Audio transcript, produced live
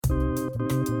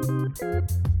Hello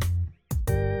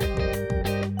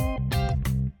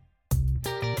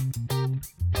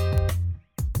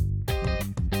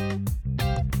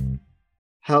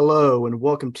and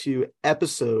welcome to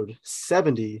episode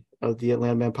 70 of the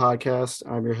Atlanta Man podcast.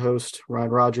 I'm your host, Ryan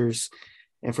Rogers.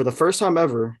 And for the first time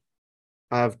ever,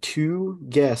 I have two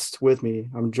guests with me.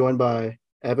 I'm joined by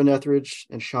Evan Ethridge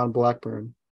and Shon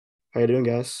Blackburn. How you doing,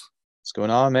 guys? What's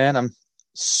going on, man? I'm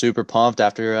super pumped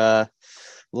after a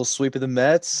little sweep of the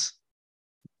Mets.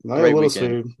 Not Great a little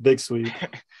weekend. sweep, big sweep,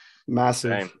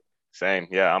 massive. Same.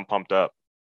 Yeah, I'm pumped up.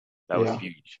 That was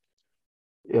huge.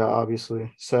 Yeah,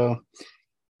 obviously. So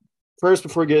first,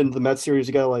 before we get into the Mets series,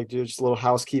 you gotta do just a little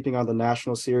housekeeping on the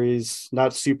National Series.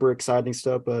 Not super exciting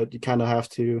stuff, but you kind of have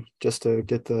to just to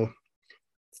get the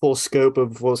full scope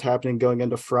of what was happening going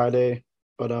into Friday.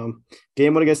 But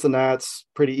game one against the Nats,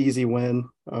 pretty easy win.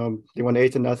 They won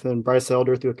 8-0. Bryce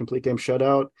Elder threw a complete game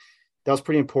shutout. That was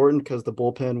pretty important because the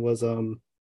bullpen was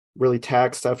really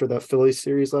taxed after that Phillies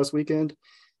series last weekend.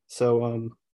 So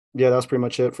that was pretty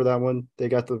much it for that one. They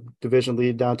got the division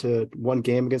lead down to one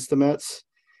game against the Mets.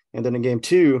 And then in game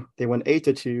two, they went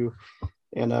 8-2,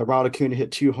 and Ronald Acuna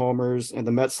hit 2 homers, and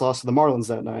the Mets lost to the Marlins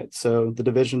that night. So the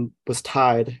division was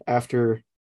tied after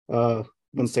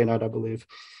Wednesday night, I believe.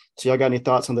 So y'all got any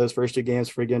thoughts on those first 2 games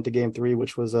before we get into game 3,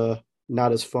 which was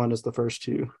not as fun as the first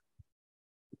 2?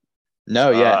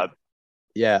 No,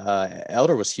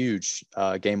 Elder was huge.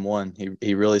 Game one,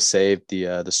 he really saved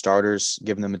the starters,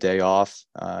 giving them a day off.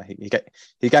 He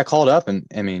got called up, and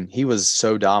I mean he was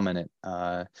so dominant.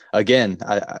 Again,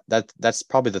 that's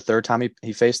probably the third time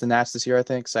he faced the Nats this year, I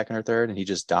think, second or third, and he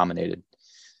just dominated.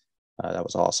 That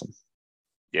was awesome.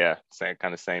 Yeah,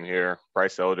 same here.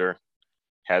 Bryce Elder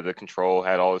had the control,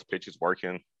 had all his pitches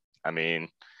working. I mean,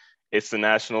 it's the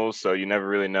Nationals, so you never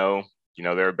really know. You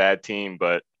know, they're a bad team,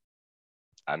 but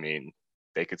I mean,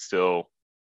 they could still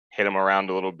hit him around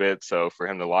a little bit. So for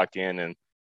him to lock in and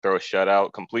throw a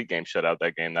complete game shutout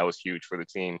that game, that was huge for the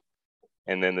team.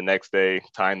 And then the next day,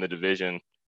 tying the division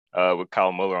with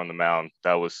Kyle Muller on the mound,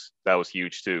 that was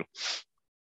huge too.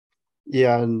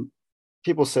 Yeah, and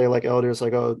people say Elder's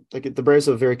the Braves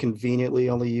have very conveniently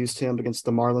only used him against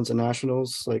the Marlins and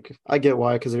Nationals. I get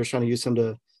why, because they're trying to use him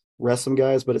to rest some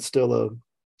guys, but it's still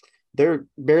they're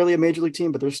barely a major league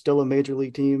team, but they're still a major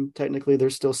league team. Technically,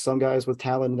 there's still some guys with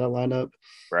talent in that lineup.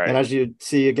 Right. And as you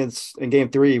see in game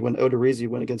 3, when Odorizzi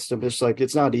went against him,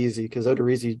 it's not easy because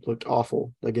Odorizzi looked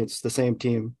awful against the same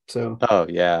team. So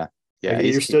you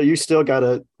still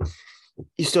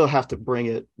have to bring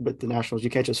it with the Nationals. You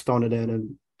can't just phone it in.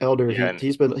 And Elder,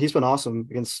 he's been awesome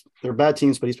against their bad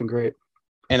teams, but he's been great.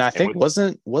 And I think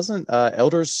wasn't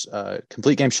Elder's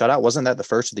complete game shutout, wasn't that the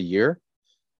first of the year?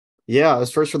 Yeah, it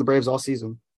was first for the Braves all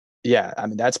season. Yeah, I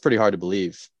mean that's pretty hard to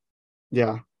believe.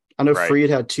 Yeah, I know Fried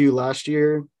had 2 last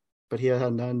year, but he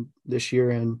had none this year,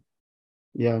 and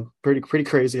yeah, pretty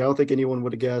crazy. I don't think anyone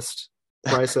would have guessed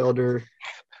Bryce Elder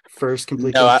first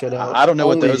complete game shutout. I don't know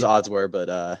what those odds were, but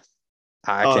I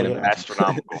can't imagine.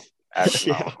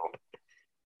 Astronomical.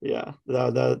 Yeah,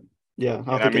 I don't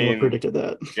think anyone predicted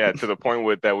that. Yeah, to the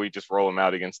point that we just roll them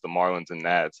out against the Marlins and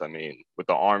Nats. I mean, with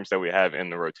the arms that we have in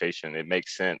the rotation, it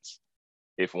makes sense.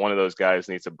 If one of those guys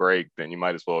needs a break, then you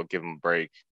might as well give them a break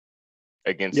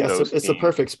against those teams. It's a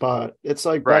perfect spot. It's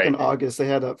back in August, they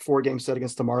had a 4-game set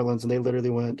against the Marlins, and they literally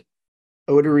went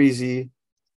Odorizzi,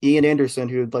 Ian Anderson,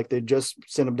 who they just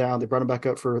sent him down. They brought him back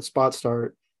up for a spot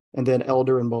start, and then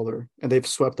Elder and Muller, and they've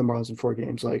swept the Marlins in 4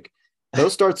 games.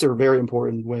 Those starts are very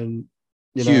important when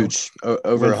huge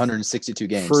over 162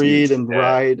 games. Fried and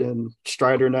Wright and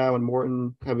Strider now and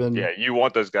Morton have been. Yeah, you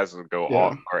want those guys to go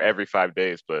off or every 5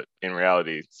 days, but in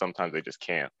reality, sometimes they just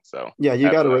can't. So yeah, you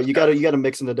got to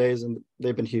mix in the days, and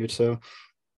they've been huge. So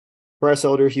Bryce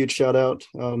Elder, huge shout out.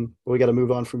 We got to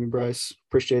move on from you, Bryce.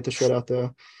 Appreciate the shout out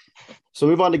though. So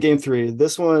move on to game 3.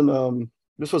 This one,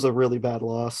 this was a really bad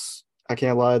loss. I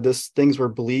can't lie. Things were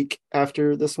bleak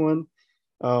after this one.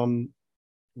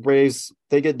 Braves,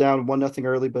 they get down 1-0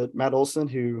 early, but Matt Olson,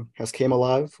 who has came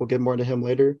alive, we'll get more into him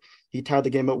later. He tied the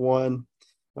game at 1.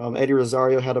 Eddie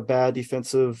Rosario had a bad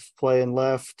defensive play and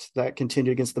left that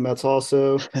continued against the Mets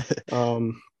also.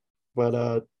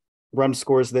 But run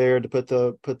scores there to put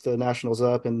the Nationals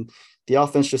up, and the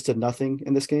offense just did nothing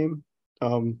in this game.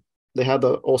 They had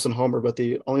the Olson homer, but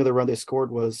the only other run they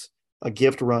scored was a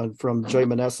gift run from Joey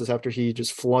Meneses after he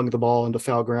just flung the ball into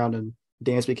foul ground, and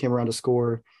Dansby came around to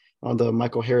score on the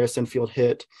Michael Harris infield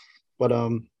hit. But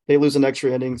they lose in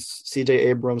extra innings. CJ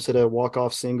Abrams hit a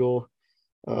walk-off single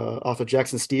off of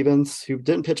Jackson Stevens, who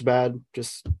didn't pitch bad,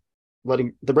 just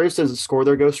letting the Braves didn't score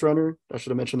their ghost runner. I should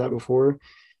have mentioned that before.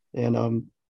 And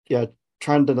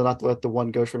trying to not let the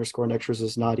one ghost runner score in extras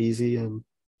is not easy, and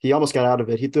he almost got out of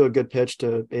it. He threw a good pitch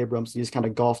to Abrams. He just kind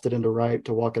of golfed it into right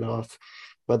to walk it off.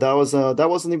 But that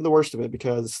wasn't even the worst of it,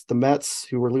 because the Mets,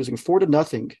 who were losing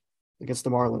 4-0 against the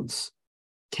Marlins,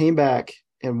 came back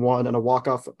and won on a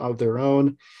walk-off of their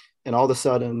own. And all of a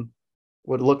sudden,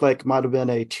 what looked like might have been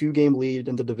a 2-game lead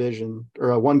in the division,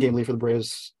 or a 1-game lead for the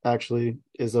Braves, actually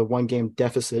is a 1-game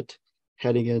deficit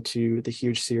heading into the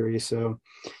huge series. So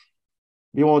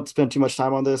we won't spend too much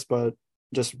time on this, but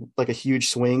just like a huge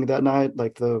swing that night.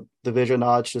 Like the division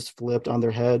odds just flipped on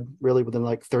their head really within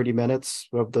like 30 minutes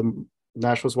of the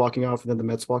Nationals walking off and then the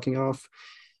Mets walking off.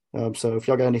 So if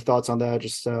y'all got any thoughts on that,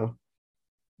 just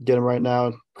get them right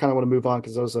now. Kind of want to move on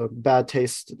because there was a bad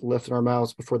taste left in our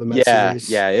mouths before the Mets series.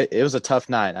 Yeah, it was a tough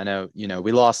night. I know,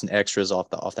 we lost in extras off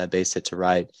that base hit to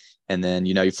right, and then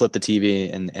you flip the TV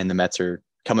and the Mets are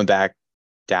coming back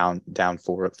down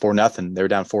 4-0. They were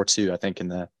down 4-2, I think, in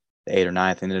the 8th or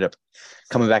 9th, and ended up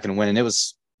coming back and winning. It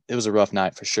was a rough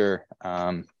night for sure.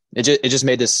 It just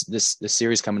made this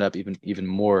series coming up even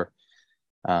more,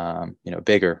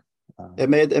 bigger. It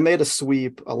made a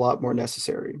sweep a lot more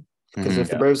necessary, because if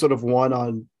the Braves would have won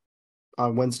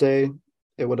on Wednesday,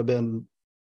 it would have been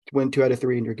win 2 out of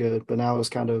 3 and you're good. But now it was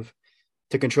kind of,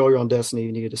 to control your own destiny,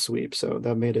 you needed to sweep, so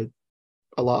that made it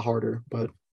a lot harder.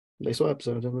 But they swept,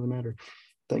 so it doesn't really matter.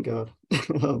 Thank God.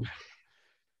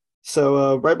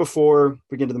 So right before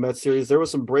we get into the Mets series, there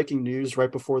was some breaking news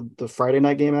right before the Friday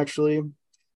night game, actually.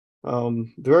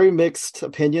 Very mixed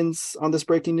opinions on this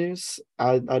breaking news.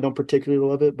 I don't particularly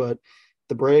love it, but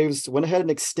the Braves went ahead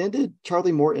and extended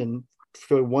Charlie Morton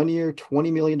for a 1-year,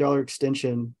 $20 million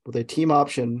extension with a team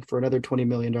option for another $20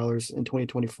 million in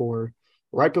 2024,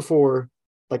 right before,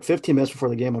 like 15 minutes before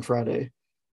the game on Friday.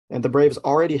 And the Braves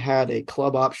already had a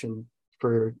club option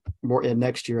for Morton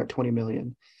next year at $20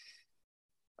 million.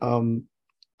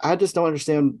 I just don't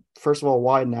understand, first of all,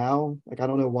 why now? Like, I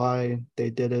don't know why they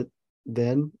did it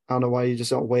then. I don't know why you just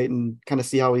don't wait and kind of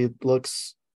see how he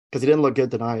looks, because he didn't look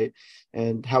good tonight,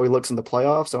 and how he looks in the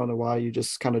playoffs. I don't know why you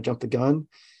just kind of jumped the gun.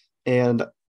 And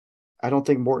I don't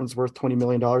think Morton's worth $20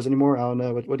 million anymore. I don't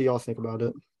know. What do y'all think about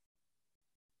it?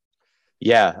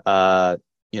 Yeah.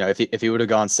 If he would have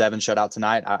gone 7 shutout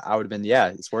tonight, I would have been, yeah,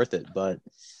 it's worth it. But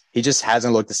he just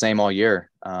hasn't looked the same all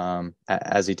year,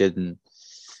 as he did in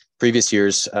previous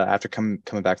years, after coming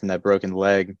back from that broken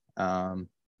leg.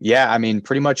 Yeah, I mean,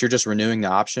 pretty much you're just renewing the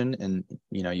option, and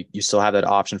you still have that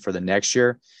option for the next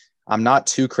year. I'm not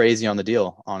too crazy on the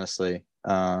deal, honestly.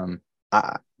 I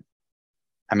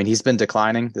mean, he's been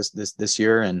declining this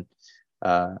year, and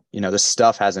the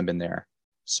stuff hasn't been there.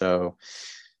 So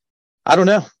I don't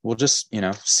know. We'll just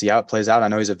see how it plays out. I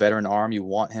know he's a veteran arm. You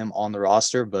want him on the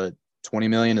roster, but $20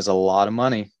 million is a lot of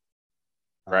money.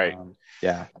 Right.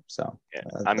 Yeah. So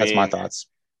that's my thoughts.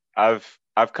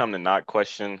 I've come to not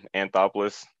question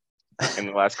Anthopoulos in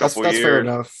the last couple that's years. Fair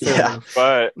enough.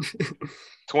 But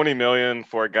 $20 million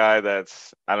for a guy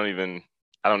that's, I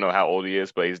don't know how old he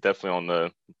is, but he's definitely on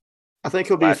the, I think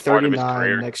he'll be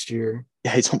 39 next year.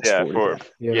 Yeah, he's almost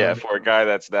 40. For a guy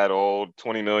that's that old,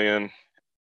 $20 million.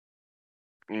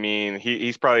 I mean,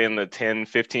 he's probably in the 10,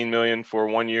 15 million for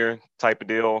 1 year type of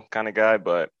deal kind of guy.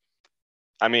 But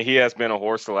I mean, he has been a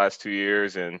horse the last 2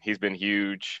 years, and he's been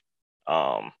huge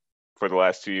for the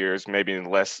last 2 years, maybe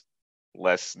less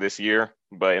this year,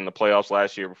 but in the playoffs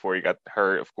last year before he got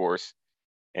hurt, of course.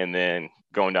 And then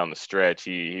going down the stretch,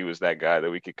 he was that guy that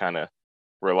we could kind of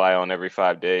rely on every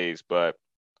 5 days, but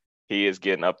he is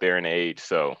getting up there in age.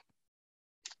 So,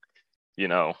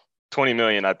 20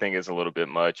 million, I think, is a little bit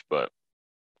much, but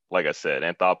like I said,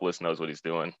 Anthopoulos knows what he's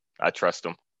doing. I trust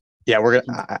him. Yeah,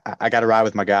 I got to ride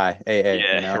with my guy.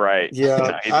 Yeah, right.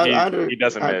 Yeah, he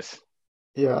doesn't miss.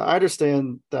 Yeah, I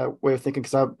understand that way of thinking,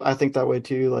 because I think that way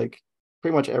too. Like,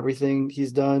 pretty much everything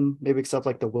he's done, maybe except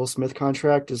like the Will Smith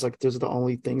contract, is like those are the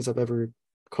only things I've ever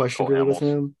questioned really with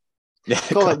him. Yeah,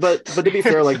 but to be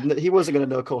fair, like, he wasn't going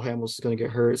to know Cole Hamels was going to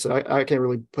get hurt, so I can't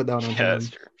really put down on him. That's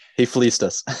true. He fleeced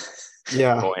us.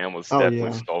 Yeah, Cole Hamels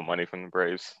definitely stole money from the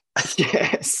Braves.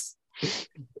 Yes,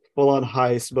 full on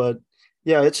heist. But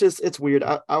yeah, it's weird.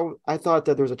 I thought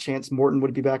that there was a chance Morton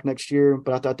would be back next year,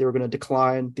 but I thought they were going to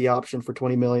decline the option for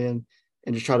 $20 million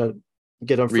and just try to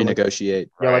get him for renegotiate.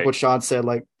 Like what Shon said,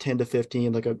 like 10 to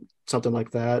 15, like something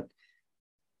like that.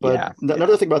 But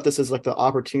another thing about this is like the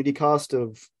opportunity cost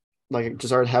of like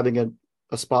just already having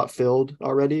a spot filled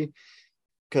already.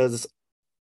 Because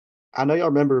I know y'all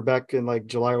remember back in like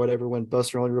July or whatever when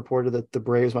Buster only reported that the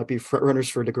Braves might be front runners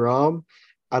for DeGrom.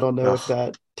 I don't know if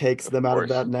that takes them out of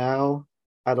that now.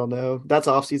 I don't know. That's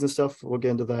off-season stuff. We'll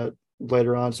get into that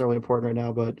later on. It's not really important right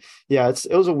now, but yeah,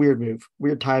 it was a weird move,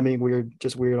 weird timing, weird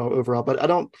overall. But I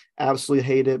don't absolutely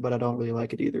hate it, but I don't really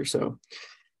like it either. So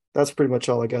that's pretty much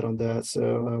all I got on that.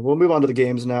 So we'll move on to the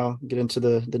games now. Get into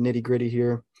the nitty gritty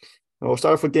here. We'll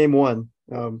start off with game one.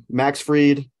 Max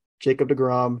Fried, Jacob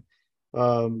deGrom.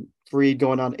 Fried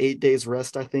going on 8 days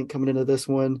rest, I think, coming into this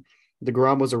one.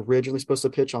 DeGrom was originally supposed to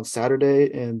pitch on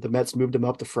Saturday, and the Mets moved him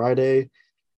up to Friday.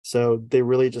 So they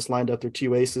really just lined up their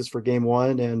two aces for game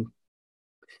one. And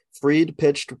Fried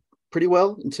pitched pretty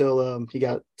well until he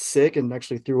got sick and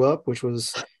actually threw up, which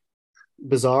was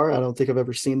bizarre. I don't think I've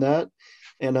ever seen that.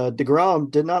 And DeGrom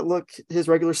did not look his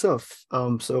regular self.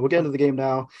 So we'll get into the game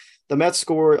now. The Mets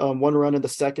score 1 run in the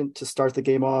second to start the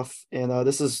game off. And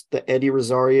this is the Eddie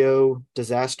Rosario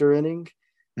disaster inning.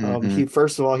 He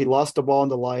first of all, he lost the ball in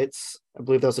the lights. I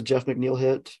believe that was a Jeff McNeil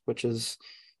hit, which is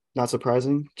not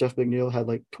surprising. Jeff McNeil had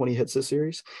like 20 hits this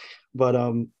series, but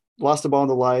lost the ball in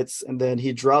the lights. And then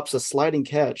he drops a sliding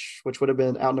catch, which would have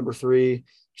been out number 3,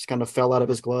 just kind of fell out of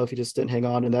his glove. He just didn't hang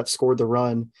on, and that scored the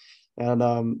run. And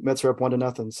Mets are up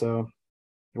 1-0. So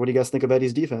what do you guys think of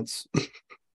Eddie's defense?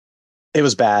 It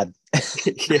was bad.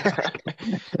 Yeah.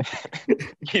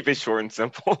 Keep it short and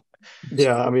simple.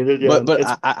 Yeah, I mean,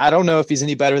 but I don't know if he's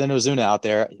any better than Ozuna out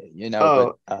there, you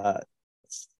know. But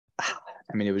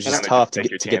I mean, it was just tough to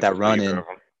get that run in. What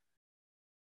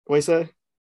do you say?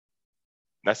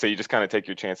 I say you just kind of take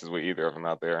your chances with either of them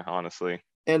out there, honestly.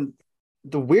 And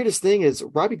the weirdest thing is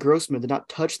Robbie Grossman did not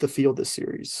touch the field this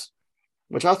series,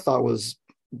 which I thought was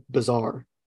bizarre.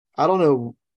 I don't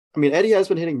know. I mean, Eddie has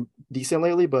been hitting decent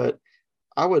lately, but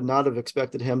I would not have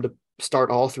expected him to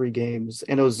start all 3 games.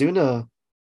 And Ozuna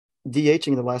DHing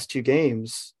in the last 2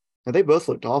 games, and they both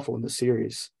looked awful in this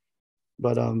series.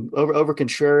 But over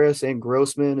Contreras and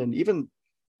Grossman, and even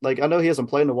like I know he hasn't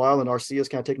played in a while, and Arcia's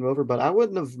kind of taken him over, but I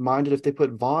wouldn't have minded if they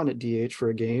put Vaughn at DH for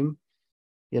a game,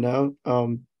 you know.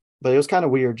 But it was kind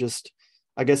of weird. Just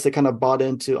I guess they kind of bought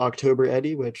into October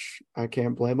Eddie, which I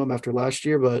can't blame him after last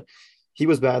year, but he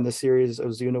was bad in this series.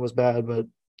 Ozuna was bad, but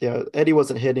yeah, Eddie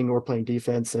wasn't hitting or playing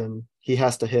defense, and he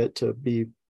has to hit to be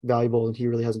valuable, and he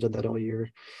really hasn't done that all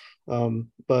year.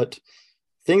 But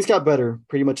things got better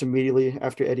pretty much immediately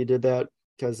after Eddie did that,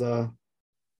 because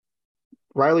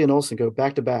Riley and Olsen go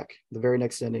back to back the very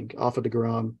next inning off of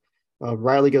DeGrom.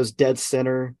 Riley goes dead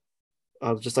center,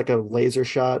 just like a laser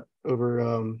shot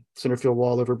over center field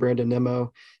wall over Brandon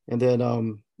Nimmo, and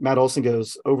then Matt Olson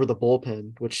goes over the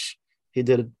bullpen, which he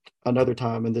did another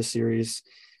time in this series.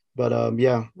 But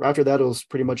yeah, after that, it was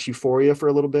pretty much euphoria for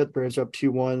a little bit. Braves are up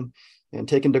 2-1, and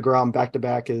taking DeGrom back to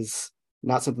back is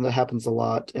not something that happens a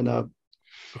lot. And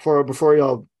before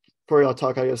y'all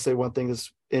talk, I gotta say one thing.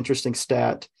 This interesting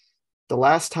stat: the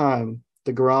last time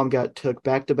DeGrom got took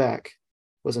back to back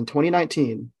was in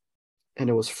 2019, and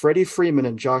it was Freddie Freeman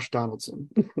and Josh Donaldson.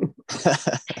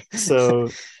 So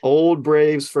old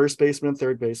Braves first baseman and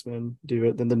third baseman do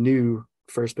it, then the new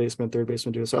first baseman and third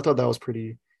baseman do it. So I thought that was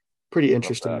pretty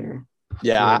interesting there.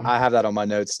 Yeah, I have that on my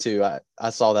notes too. I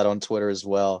saw that on Twitter as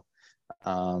well.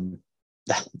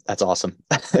 That's awesome.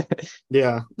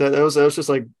 Yeah, that was just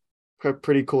like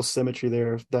pretty cool symmetry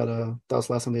there. That was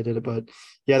the last time they did it, but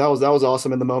yeah, that was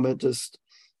awesome in the moment. Just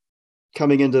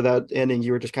coming into that inning,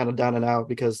 you were just kind of down and out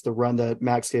because the run that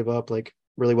Max gave up like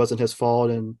really wasn't his fault,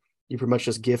 and you pretty much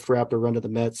just gift wrapped a run to the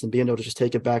Mets, and being able to just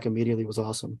take it back immediately was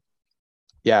awesome.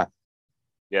 Yeah,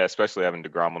 especially having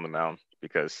DeGrom on the mound,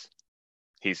 because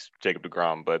he's Jacob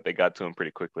deGrom, but they got to him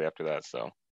pretty quickly after that, so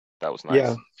that was nice.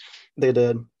 Yeah, they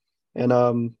did.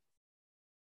 And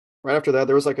right after that,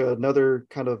 there was like another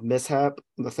kind of mishap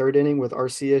in the third inning with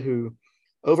Arcia, who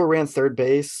overran third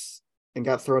base and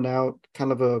got thrown out.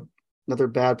 Kind of another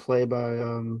bad play by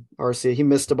Arcia. He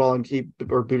missed a ball and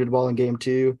or booted the ball in game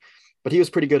 2, but he was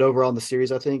pretty good overall in the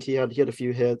series. I think he had a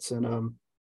few hits and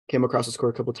came across the score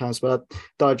a couple of times, but I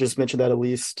thought I'd just mention that at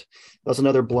least. That was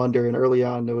another blunder, and early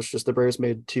on it was just the Braves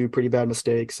made 2 pretty bad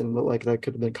mistakes and looked like that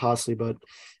could have been costly, but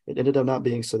it ended up not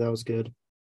being, so that was good.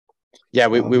 Yeah,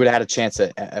 we would have had a chance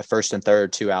at first and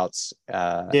third, 2 outs.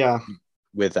 Yeah,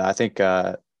 with I think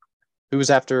who was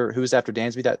after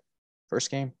Dansby that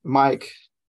first game? Mike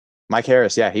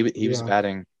Harris. Yeah, he was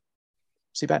batting.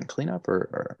 Was he batting cleanup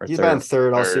or he's third? batting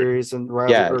third all series, and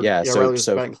Riley, Riley was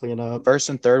batting cleanup. First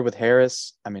and third with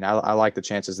Harris. I mean, I like the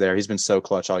chances there. He's been so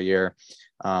clutch all year.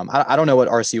 I don't know what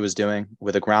RC was doing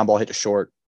with a ground ball hit to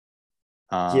short.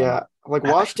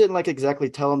 Wash didn't like exactly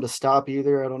tell him to stop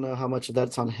either. I don't know how much of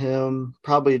that's on him.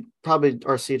 Probably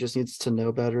RC just needs to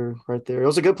know better right there. It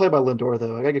was a good play by Lindor,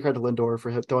 though. I gotta give credit to Lindor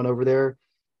for throwing over there,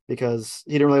 because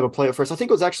he didn't really have a play at first. I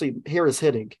think it was actually Harris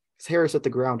hitting. Harris hit the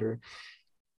grounder,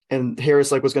 and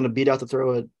Harris was going to beat out the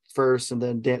throw at first, and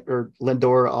then Lindor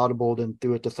audibled and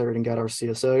threw it to third and got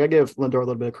Arcia. So I give Lindor a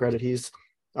little bit of credit. He's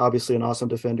obviously an awesome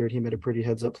defender, and he made a pretty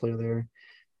heads-up play there.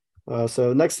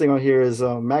 So next thing on here is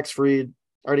Max Fried.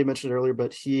 I already mentioned it earlier,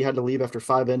 but he had to leave after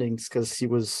 5 innings because he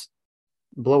was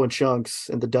blowing chunks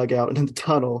in the dugout and in the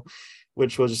tunnel,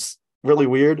 which was really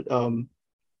weird.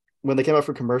 When they came out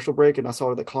for commercial break and I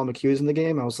saw the Colin McHugh in the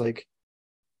game, I was like,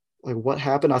 what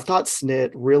happened? I thought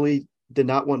Snit really did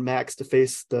not want Max to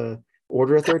face the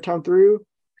order a third time through.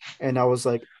 And I was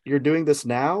like, you're doing this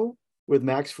now with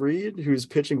Max Fried, who's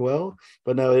pitching well.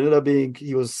 But no, it ended up being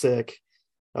he was sick.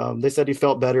 They said he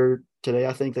felt better today.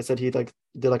 I think they said he did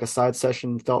a side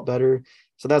session, felt better.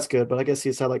 So that's good. But I guess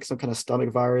he's had some kind of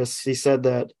stomach virus. He said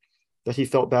that he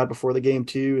felt bad before the game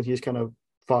too, and he's kind of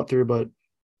fought through. But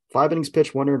 5 innings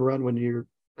pitched, 1 earned run when you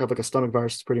have a stomach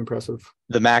virus is pretty impressive.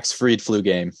 The Max Fried flu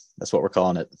game. That's what we're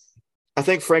calling it. I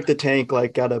think Frank the Tank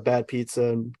got a bad pizza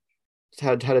and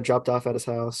had it dropped off at his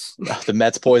house. The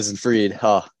Mets poisoned Fried.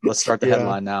 Let's start the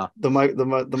headline now.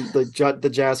 The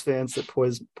Jazz fans that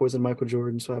poisoned Michael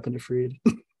Jordan. So happened to Fried.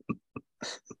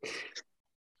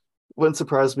 Wouldn't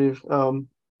surprise me.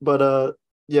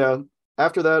 Yeah.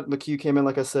 After that, McHugh came in.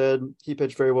 Like I said, he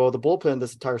pitched very well. The bullpen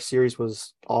this entire series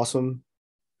was awesome,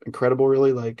 incredible.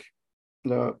 Really, we'll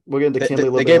get into Kenley a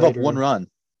little bit later. They gave up 1 run.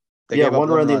 One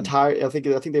run the entire. I think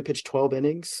they pitched 12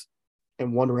 innings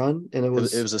and 1 run, and it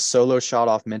was a solo shot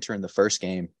off Minter in the first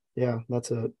game. Yeah,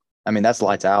 that's it. I mean, that's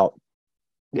lights out.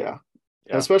 Yeah.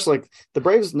 And especially the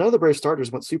Braves. None of the Braves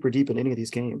starters went super deep in any of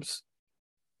these games.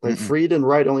 Fried and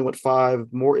Wright only went 5.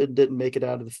 Morton didn't make it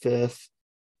out of the 5th.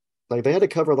 They had to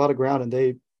cover a lot of ground, and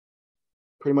they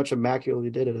pretty much immaculately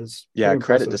did it.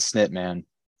 Credit to Snit, man.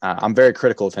 I'm very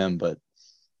critical of him, but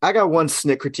I got one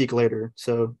Snit critique later.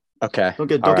 So okay, don't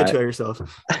get too ahead of yourself.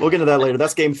 We'll get into that later.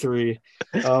 That's game 3.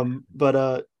 After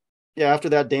that,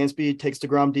 Dansby takes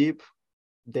DeGrom deep.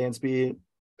 Dansby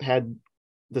had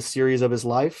the series of his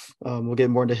life. We'll get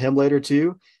more into him later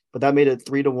too. But that made it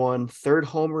 3-1, 3rd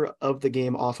homer of the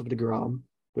game off of DeGrom,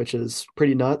 which is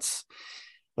pretty nuts.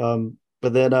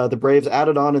 But then the Braves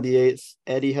added on in the 8th.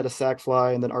 Eddie had a sac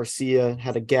fly, and then Arcia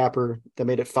had a gapper that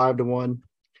made it 5-1.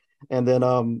 And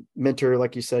then Minter,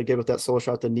 like you said, gave up that solo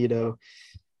shot to Nito.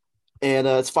 And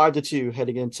it's 5-2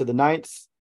 heading into the 9th.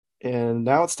 And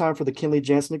now it's time for the Kenley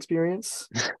Jansen experience.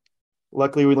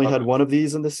 Luckily, we only had one of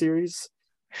these in the series.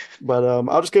 But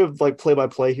I'll just go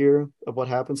play-by-play here of what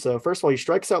happened. So first of all, he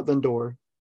strikes out Lindor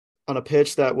on a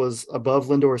pitch that was above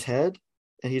Lindor's head.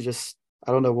 And he just,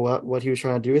 I don't know what he was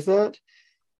trying to do with that.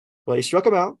 But he struck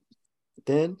him out.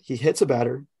 Then he hits a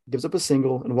batter, gives up a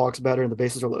single, and walks batter, and the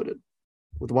bases are loaded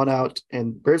with 1 out.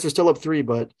 And Braves are still up 3,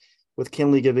 but with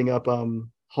Kenley giving up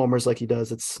homers like he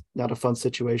does, it's not a fun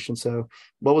situation. So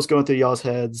what was going through y'all's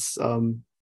heads?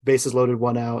 Bases loaded,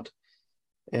 1 out,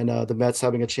 and the Mets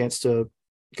having a chance to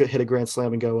hit a grand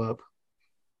slam and go up.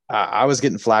 I was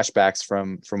getting flashbacks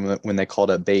from when they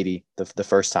called up Beatty the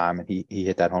first time, and he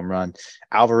hit that home run.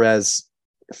 Alvarez,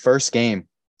 first game,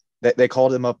 they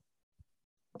called him up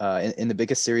in the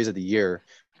biggest series of the year,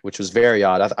 which was very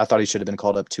odd. I thought he should have been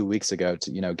called up 2 weeks ago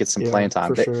to get some playing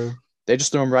time. They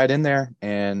just threw him right in there,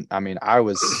 and I mean, I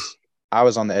was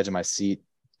on the edge of my seat.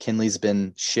 Kenley's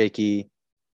been shaky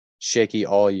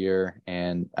all year,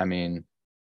 and I mean,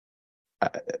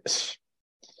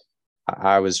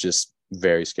 I was just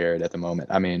very scared at the moment.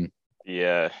 I mean,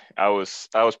 yeah, I was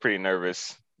pretty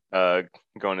nervous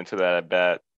going into that at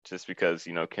bat, just because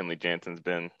Kenley Jansen's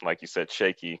been, like you said,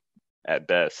 shaky at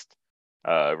best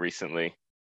recently,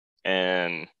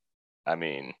 and I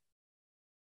mean,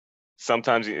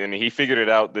 sometimes he figured it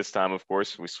out this time. Of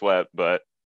course, we swept, but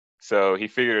so he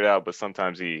figured it out. But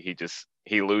sometimes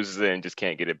he loses it and just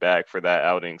can't get it back for that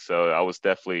outing. So I was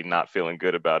definitely not feeling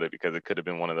good about it, because it could have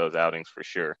been one of those outings for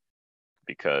sure.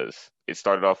 Because it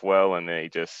started off well, and then he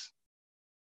just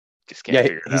can't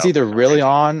figure it out. He's either really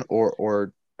on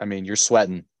or I mean, you're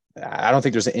sweating. I don't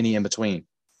think there's any in between.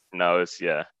 No, it's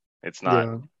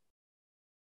not.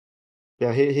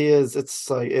 Yeah, he is.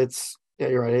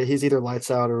 You're right. He's either lights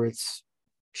out or it's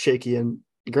shaky. And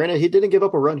granted, he didn't give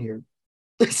up a run here.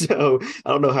 So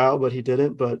I don't know how, but he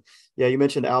didn't. But yeah, you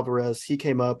mentioned Alvarez. He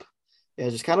came up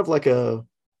and just kind of like a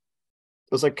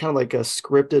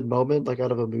scripted moment, like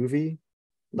out of a movie.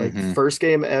 First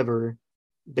game ever,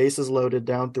 bases loaded,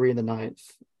 down 3 in the 9th.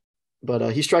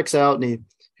 But he strikes out, and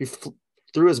he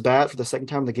threw his bat for the second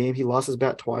time in the game. He lost his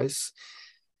bat twice.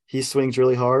 He swings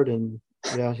really hard, and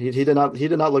yeah, he did not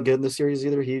look good in this series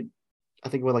either. I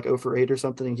think went 0 for 8 or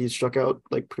something, and he struck out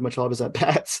pretty much all of his at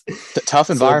bats. Tough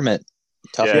environment.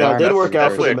 It didn't work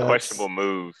out for the Mets. A questionable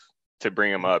move to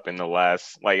bring him up in the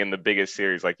last, in the biggest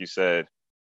series, like you said.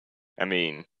 I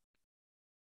mean,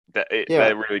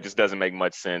 That really just doesn't make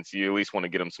much sense. You at least want to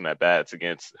get them some at bats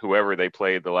against whoever they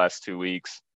played the last 2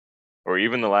 weeks, or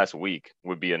even the last week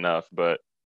would be enough. But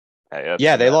hey,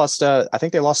 they lost. I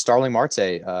think they lost Starling Marte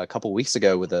a couple weeks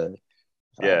ago with a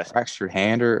fractured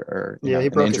hand or he an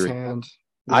broke injury. his hand.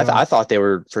 Yeah. I thought they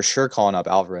were for sure calling up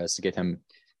Alvarez to get him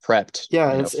prepped.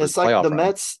 Yeah, it's like the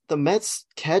run. Mets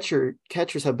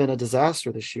catchers have been a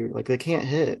disaster this year. Like they can't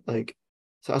hit. Like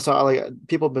so I saw like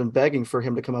people have been begging for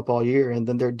him to come up all year, and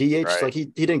then their DH Right. like he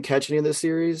didn't catch any of this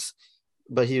series,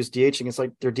 but he was DHing. It's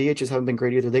like their DHs haven't been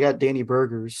great either. They got Danny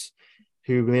Burgers,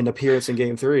 who made an appearance in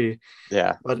Game 3.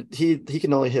 Yeah, but he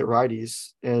can only hit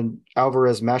righties, and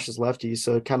Alvarez mashes lefties,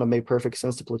 so it kind of made perfect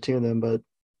sense to platoon them. But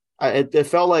it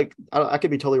felt like I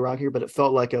could be totally wrong here, but it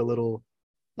felt like a little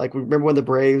like remember when the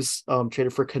Braves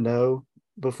traded for Cano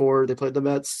before they played the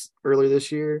Mets earlier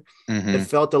this year. Mm-hmm. It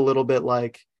felt a little bit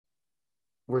like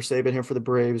we're saving him for the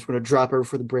Braves. We're going to drop over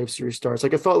for the Braves series starts.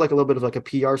 Like it felt like a little bit of like a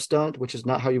PR stunt, which is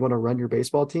not how you want to run your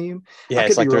baseball team. Yeah,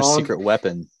 it's like their secret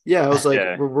weapon. Yeah, I was like,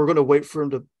 we're going to wait for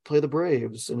him to play the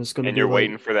Braves, and it's going to. And you're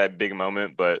waiting for that big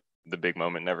moment, but the big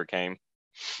moment never came.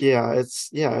 Yeah, it's.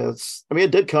 I mean,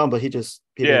 it did come, but he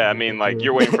I mean, like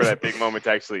you're waiting for that big moment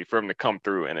to actually for him to come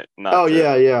through in it.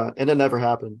 Yeah, and it never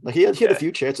happened. Like he had a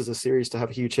few chances this series to have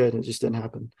a huge hit, and it just didn't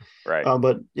happen. Right.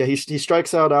 But yeah, he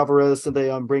strikes out Alvarez, and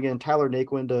they bring in Tyler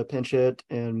Naquin to pinch hit,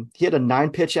 and he had a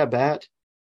 9-pitch at bat,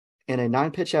 and a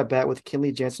 9-pitch at bat with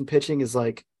Kenley Jansen pitching is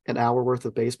like an hour worth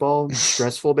of baseball,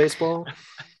 stressful baseball.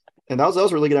 And that was a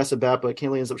really good at bat, but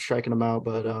Kenley ends up striking him out.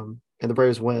 But and the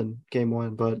Braves win Game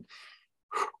 1, but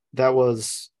that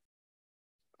was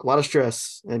a lot of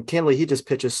stress. And Kenley, he just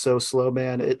pitches so slow,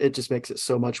 man. It just makes it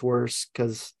so much worse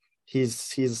because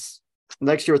he's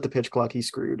next year with the pitch clock, he's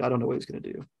screwed. I don't know what he's gonna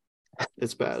do.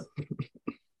 It's bad.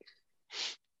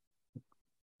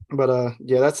 But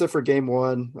that's it for Game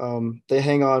 1. They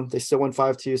hang on. They still won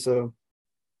 5-2, so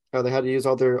they had to use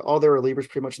all their relievers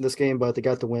pretty much in this game, but they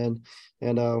got the win.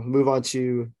 And move on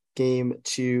to Game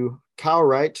 2. Kyle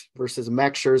Wright versus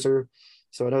Max Scherzer.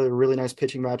 So another really nice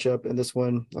pitching matchup in this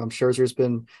one. Scherzer's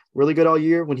been really good all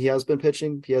year when he has been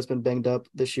pitching. He has been banged up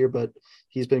this year, but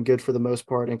he's been good for the most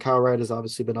part. And Kyle Wright has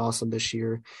obviously been awesome this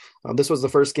year. This was the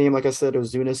first game, like I said,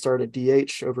 Ozuna started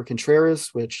DH over Contreras,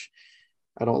 which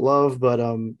I don't love, but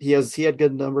he had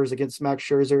good numbers against Max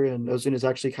Scherzer, and Ozuna's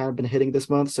actually kind of been hitting this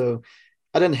month. So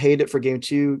I didn't hate it for Game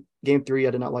 2. Game 3,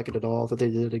 I did not like it at all that they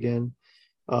did it again.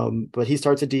 But he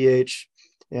starts at DH.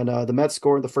 And the Mets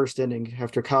score in the first inning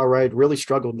after Kyle Wright really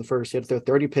struggled in the first. He had to throw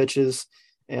 30 pitches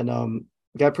and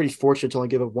got pretty fortunate to only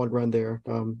give up 1 run there.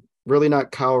 Really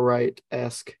not Kyle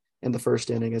Wright-esque in the first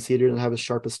inning as he didn't have his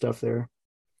sharpest stuff there.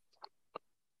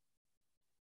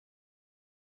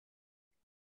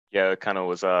 Yeah, it kind of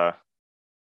was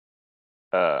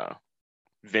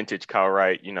vintage Kyle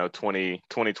Wright, 2020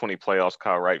 playoffs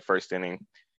Kyle Wright first inning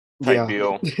type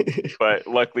deal. But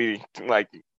luckily,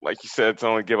 like you said, to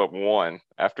only give up 1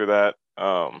 after that,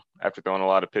 after throwing a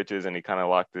lot of pitches, and he kind of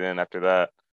locked it in after that.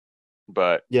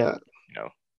 But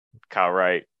Kyle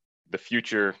Wright, the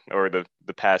future or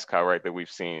the past Kyle Wright that we've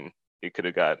seen, it could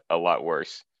have got a lot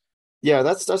worse. Yeah,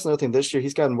 that's another thing. This year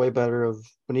he's gotten way better of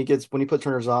when he puts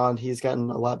runners on, he's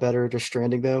gotten a lot better just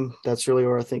stranding them. That's really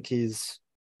where I think he's.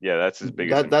 Yeah, that's his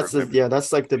biggest.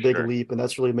 That's like the big leap, and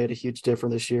that's really made a huge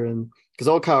difference this year. And because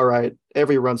old Kyle Wright,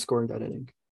 every run scoring that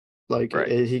inning,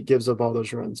 he gives up all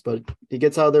those runs, but he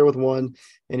gets out of there with 1,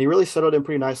 and he really settled in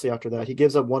pretty nicely after that. He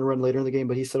gives up 1 run later in the game,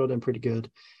 but he settled in pretty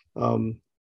good.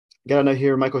 Gotta know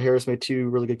here, Michael Harris made 2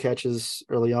 really good catches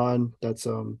early on. That's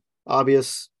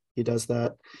obvious. He does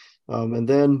that. And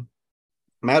then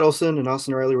Matt Olson and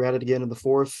Austin Riley were at it again in the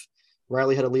 4th.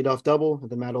 Riley had a leadoff double, and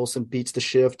then Matt Olson beats the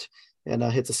shift and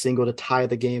hits a single to tie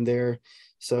the game there.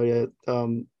 So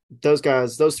those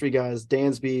 3 guys,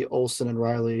 Dansby, Olson, and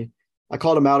Riley, I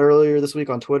called them out earlier this week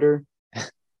on Twitter.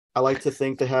 I like to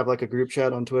think they have like a group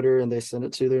chat on Twitter and they send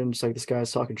it to them. Just like, this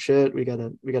guy's talking shit. We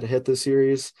gotta hit this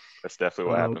series. That's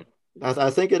definitely what happened. I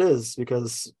think it is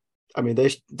because I mean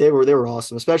they were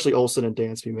awesome, especially Olson and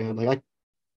Dansby, man. Like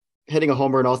hitting a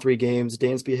homer in all 3 games.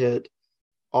 Dansby hit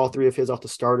all 3 of his off the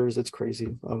starters. It's crazy.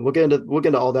 We'll get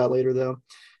into all that later though.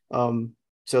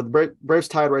 So the Braves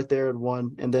tied right there at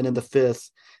 1, and then in the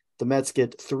 5th, the Mets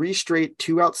get 3 straight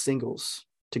 2-out singles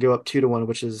to go up 2-1,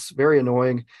 which is very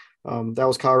annoying. That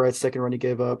was Kyle Wright's second run he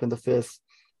gave up in the 5th,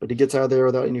 but he gets out of there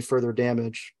without any further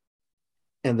damage.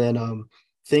 And then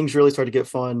things really start to get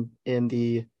fun in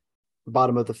the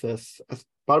bottom of the 5th.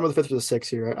 Bottom of the 5th or the 6th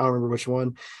here. I don't remember which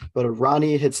one, but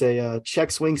Ronnie hits a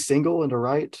check swing single into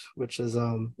right, which is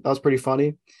that was pretty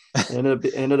funny. And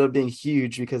ended up being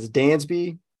huge because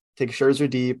Dansby takes Scherzer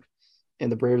deep,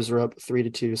 and the Braves are up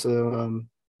 3-2. So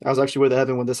I was actually with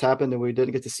Evan when this happened, and we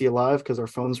didn't get to see it live because our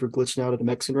phones were glitching out at a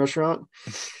Mexican restaurant.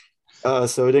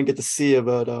 So we didn't get to see it,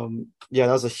 but yeah,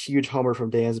 that was a huge homer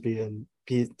from Dansby, and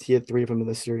he hit 3 of them in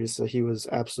the series, so he was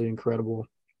absolutely incredible.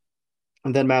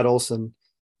 And then Matt Olson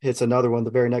hits another one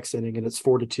the very next inning, and it's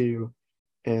 4-2,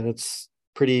 and it's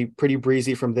pretty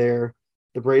breezy from there.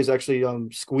 The Braves actually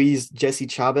squeezed Jesse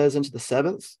Chavez into the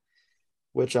 7th,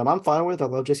 which I'm fine with. I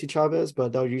love Jesse Chavez,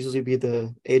 but that would usually be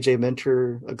the AJ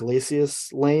Minter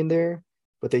Iglesias lane there.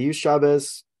 But they use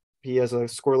Chavez. He has a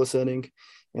scoreless inning,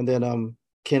 and then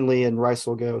Kinley and Rice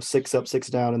will go 6 up, 6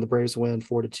 down, and the Braves win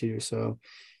 4-2. So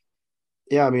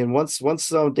yeah, I mean, once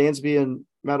Dansby and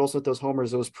Matt Olson hit those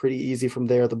homers, it was pretty easy from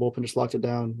there. The bullpen just locked it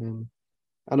down, and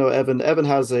I know Evan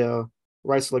has a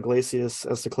Rice Iglesias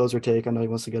as the closer take. I know he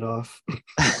wants to get off.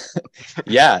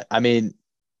 Yeah, I mean,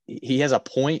 he has a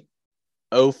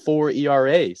 .04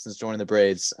 ERA since joining the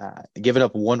Braves, giving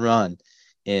up 1 run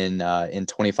in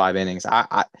 25 innings.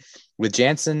 I with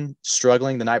Jansen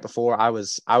struggling the night before, I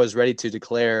was ready to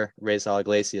declare Reyes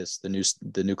Iglesias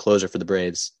the new closer for the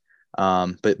Braves.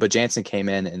 But Jansen came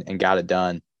in and got it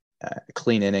done.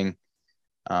 Clean inning,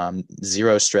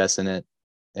 0 stress in it.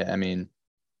 I mean,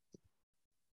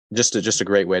 just a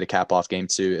great way to cap off game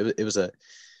 2. It was a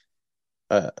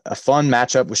fun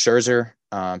matchup with Scherzer,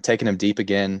 taking him deep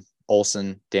again.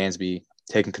 Olson, Dansby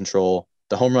taking control.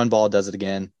 The home run ball does it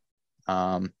again.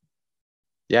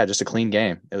 Yeah, just a clean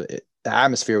game. The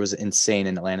atmosphere was insane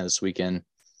in Atlanta this weekend.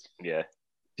 Yeah.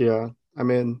 I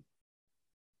mean,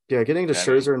 getting to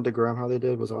Scherzer and DeGrom how they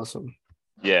did was awesome.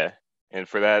 Yeah, and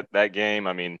for that game,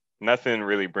 I mean, nothing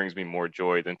really brings me more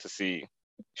joy than to see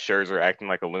Scherzer acting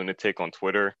like a lunatic on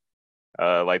Twitter.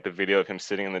 Like the video of him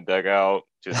sitting in the dugout,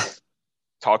 just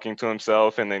talking to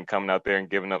himself, and then coming out there and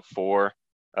giving up 4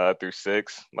 through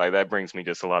 6. Like that brings me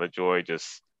just a lot of joy.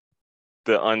 Just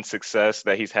the unsuccess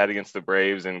that he's had against the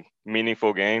Braves in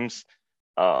meaningful games,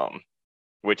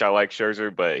 which I like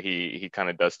Scherzer, but he kind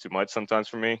of does too much sometimes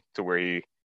for me, to where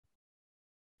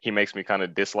he makes me kind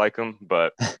of dislike him.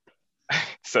 But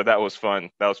so that was fun.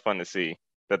 That was fun to see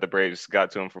that the Braves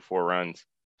got to him for 4 runs.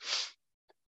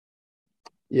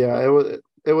 Yeah,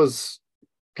 it was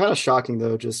kind of shocking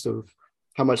though, just of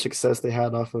how much success they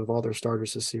had off of all their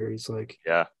starters this series. Like,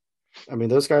 yeah, I mean,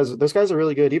 those guys are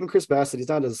really good. Even Chris Bassett, he's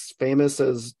not as famous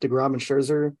as DeGrom and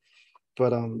Scherzer,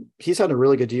 but he's had a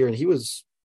really good year, and he was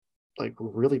like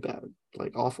really bad,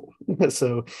 like awful.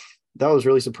 So that was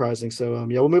really surprising. So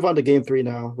yeah, we'll move on to game 3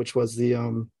 now, which was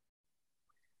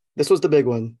this was the big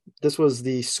one. This was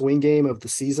the swing game of the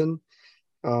season.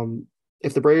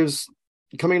 If the Braves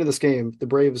coming into this game, the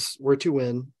Braves were to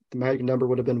win, the magic number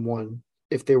would have been 1.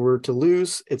 If they were to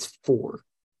lose, it's 4.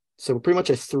 So pretty much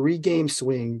a 3-game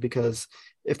swing, because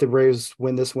if the Braves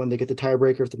win this one, they get the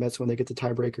tiebreaker. If the Mets win, they get the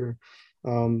tiebreaker.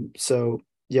 So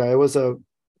yeah, it was the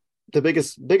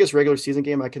biggest regular season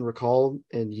game I can recall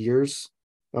in years.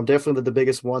 Definitely the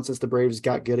biggest one since the Braves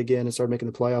got good again and started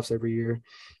making the playoffs every year.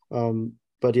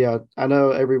 But yeah, I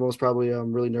know everyone was probably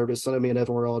really nervous. I know me and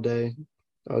Evan were all day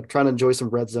trying to enjoy some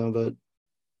red zone, but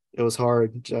it was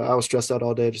hard. I was stressed out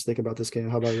all day just thinking about this game.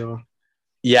 How about y'all?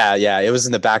 Yeah, it was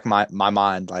in the back of my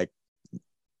mind like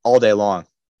all day long.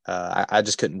 I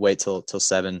just couldn't wait till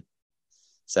 7:15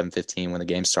 when the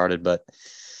game started. But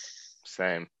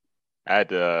same. I had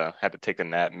to take a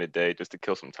nap midday just to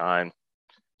kill some time,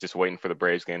 just waiting for the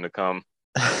Braves game to come.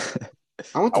 I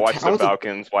watched the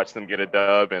Falcons, watched them get a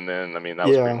dub, and then, I mean, that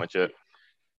was pretty much it.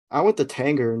 I went to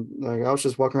Tanger, like I was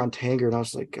just walking around Tanger, and I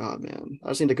was like, God, man, I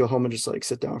just need to go home and just like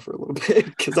sit down for a little bit,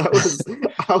 because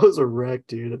I was a wreck,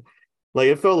 dude. Like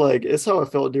it felt like it's how I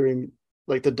felt during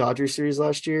like the Dodgers series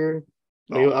last year.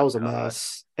 Like, I was a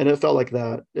mess, and it felt like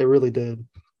that. It really did.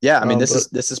 Yeah, I mean, this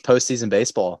is postseason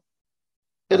baseball.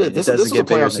 This is a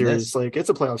playoff series. Like it's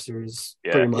a playoff series,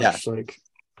 pretty much. Yeah. Like,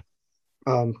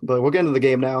 but we'll get into the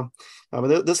game now.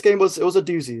 This game was a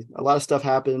doozy. A lot of stuff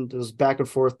happened. It was back and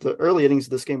forth. The early innings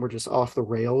of this game were just off the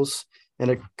rails,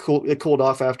 and it cooled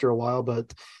off after a while.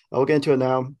 But we'll get into it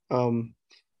now.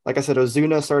 Like I said,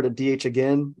 Ozuna started DH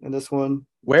again in this one.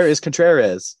 Where is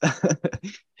Contreras?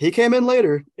 He came in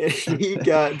later. He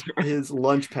got his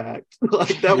lunch packed.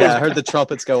 Like that. Yeah, I heard the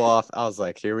trumpets go off. I was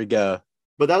like, here we go.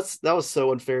 But that was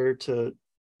so unfair to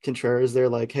Contreras. They're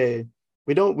like, hey,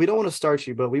 we don't want to start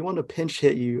you, but we want to pinch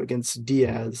hit you against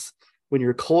Diaz when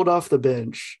you're cold off the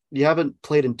bench. You haven't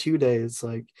played in 2 days.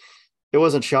 Like, it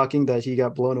wasn't shocking that he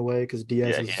got blown away because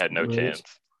Diaz. Yeah, he had no chance.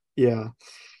 Yeah,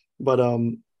 but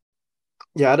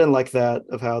yeah, I didn't like that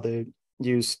of how they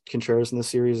used Contreras in the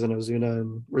series, and Ozuna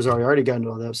and Rosario. I already got into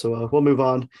all that, so we'll move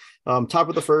on. Top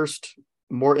of the first,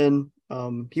 Morton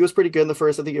He was pretty good in the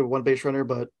first. I think he had one base runner,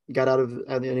 but got out of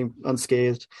the inning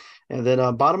unscathed. And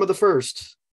then bottom of the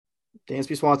first,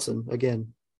 Dansby Swanson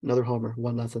again, another homer,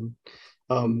 1-0.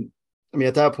 I mean,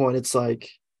 at that point, it's like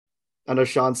I know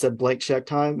Sean said blank check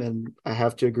time, and I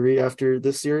have to agree. After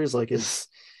this series, like it's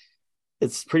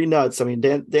pretty nuts. I mean,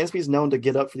 Dansby's known to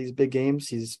get up for these big games.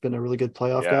 He's been a really good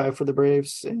playoff guy for the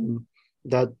Braves, and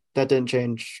that didn't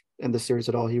change in this series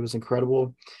at all. He was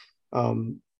incredible.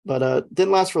 But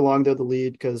didn't last for long though, the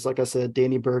lead, because like I said,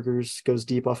 Danny Burgers goes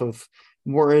deep off of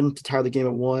Morton to tie the game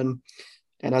at 1.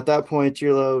 And at that point,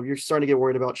 you're starting to get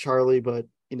worried about Charlie, but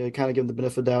you kind of give him the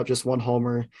benefit of the doubt, just one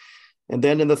homer. And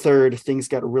then in the third, things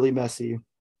got really messy.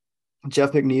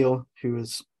 Jeff McNeil, who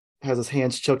has his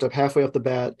hands choked up halfway up the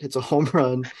bat, hits a home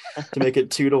run to make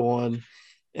it 2-1.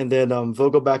 And then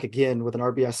Vogelback again with an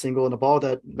RBI single and a ball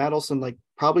that Matt Olson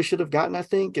probably should have gotten. I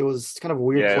think it was kind of a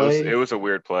weird play. It was a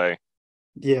weird play.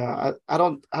 Yeah, I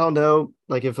don't know.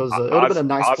 Like if it was, it would have been a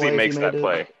nice play. Ozzy makes that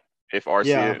play. If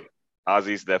RC,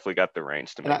 Ozzy's definitely got the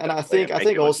range to make. And I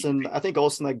think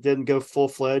Olson didn't go full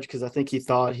fledged because I think he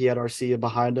thought he had RC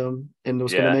behind him and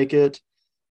was going to make it.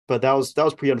 But that was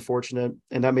pretty unfortunate,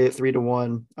 and that made it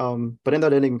 3-1. But in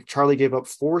that inning, Charlie gave up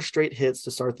 4 straight hits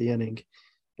to start the inning,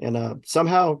 and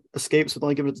somehow escapes with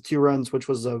only giving it the 2 runs, which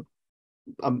was a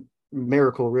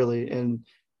miracle, really. And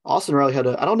Austin Riley I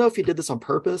don't know if he did this on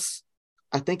purpose.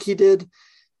 I think he did,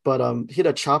 but he had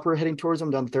a chopper heading towards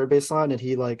him down the third baseline, and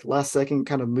he last second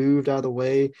kind of moved out of the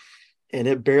way, and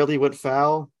it barely went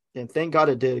foul. And thank God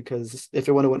it did, because if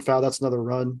it wouldn't have went foul, that's another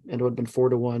run, and it would have been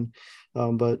 4-1.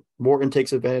 But Morton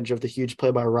takes advantage of the huge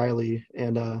play by Riley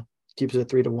and keeps it at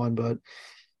 3-1. But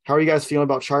how are you guys feeling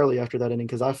about Charlie after that inning?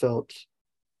 Because I felt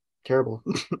terrible.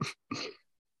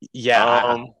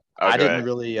 I didn't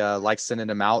really like sending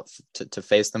him out to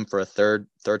face them for a third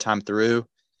time through.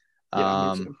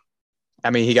 Yeah, me too.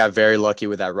 I mean, he got very lucky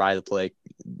with that Riley play.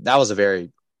 That was a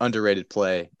very underrated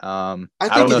play. I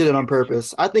think he did it on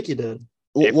purpose. I think he did.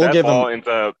 If we'll that ball ends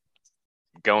up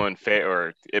going fair,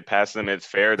 or it passes him, it's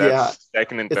fair. That's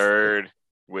second and third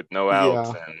with no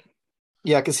outs.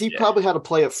 Yeah, because he probably had to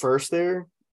play it first there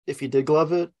if he did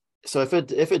glove it. So if it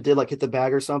did hit the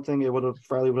bag or something,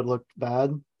 Riley would have looked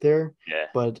bad there. Yeah.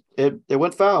 But it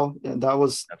went foul, and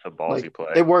that's a ballsy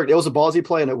play. It worked. It was a ballsy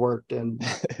play, and it worked. And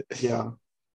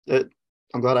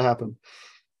I'm glad it happened.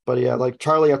 But yeah,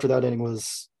 Charlie after that inning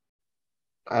was,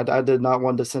 I did not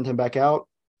want to send him back out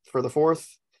for the 4th.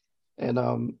 And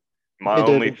my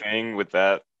only thing with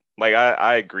that,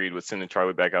 I agreed with sending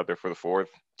Charlie back out there for the 4th,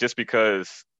 just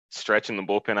because stretching the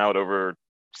bullpen out over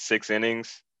 6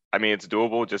 innings, I mean, it's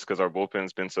doable just because our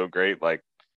bullpen's been so great,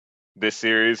 this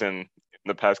series and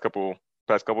the past couple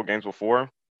games before.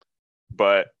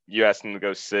 But you asked him to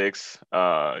go 6,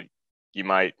 you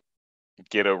might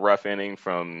get a rough inning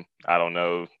from, I don't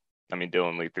know. I mean,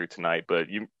 Dylan Lee through tonight, but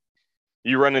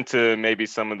you run into maybe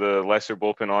some of the lesser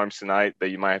bullpen arms tonight that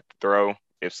you might have to throw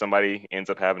if somebody ends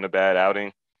up having a bad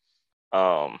outing.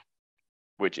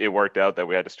 Which it worked out that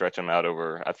we had to stretch them out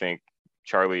over. I think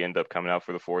Charlie ended up coming out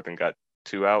for the 4th and got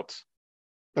 2 outs.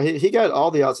 He got all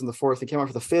the outs in the 4th. He came out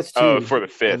for the 5th too. Oh, for the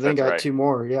 5th, and then got 2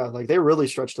 more. Yeah, they really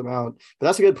stretched him out. But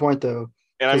that's a good point, though.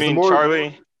 And I mean,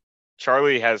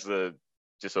 Charlie has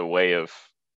just a way of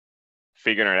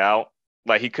figuring it out.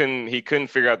 He couldn't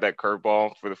figure out that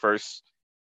curveball for the first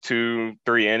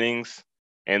 2-3 innings,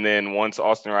 and then once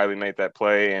Austin Riley made that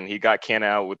play and he got Ken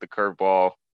out with the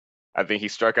curveball, I think he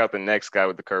struck out the next guy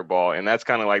with the curveball, and that's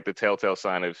kind of like the telltale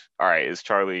sign of, all right, is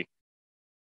Charlie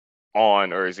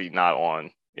on or is he not on?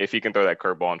 If he can throw that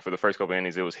curveball, and for the first couple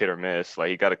innings it was hit or miss.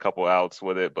 He got a couple outs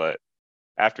with it, but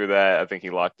after that I think he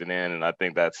locked it in, and I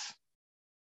think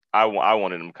I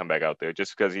wanted him to come back out there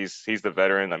just because he's the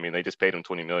veteran. I mean, they just paid him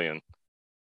 $20 million.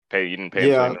 You didn't pay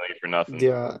him $20 million for nothing.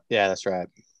 Yeah, that's right.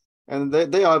 And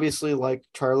they obviously like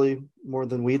Charlie more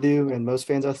than we do, and most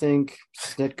fans, I think,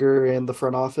 Snitker and the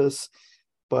front office.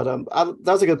 But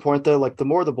that's a good point, though. The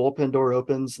more the bullpen door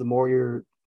opens, the more you're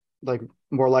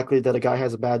more likely that a guy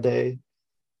has a bad day.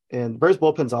 And Braves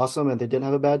bullpen's awesome, and they didn't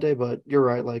have a bad day. But you're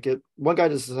right. One guy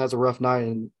just has a rough night,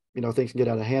 and things can get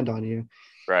out of hand on you.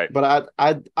 Right. But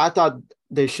I thought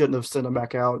they shouldn't have sent him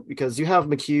back out, because you have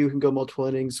McHugh who can go multiple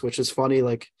innings, which is funny.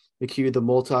 McHugh, the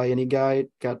multi-inning guy,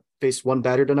 faced one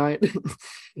batter tonight,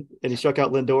 and he struck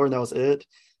out Lindor, and that was it.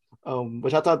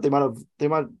 Which I thought they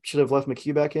should have left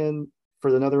McHugh back in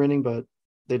for another inning, but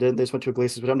they didn't. They just went to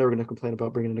Iglesias, but I'm never going to complain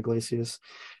about bringing in Iglesias.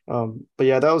 But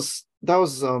yeah, that was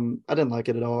I didn't like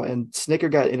it at all. And Snicker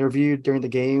got interviewed during the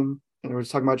game, and we were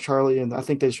talking about Charlie, and I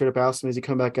think they straight up asked him, "Is he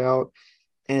come back out?"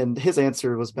 And his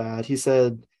answer was bad. He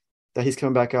said that he's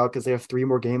coming back out because they have 3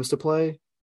 more games to play.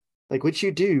 What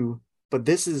you do but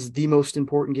this is the most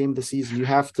important game of the season.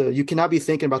 You cannot be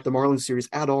thinking about the Marlins series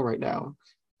at all right now.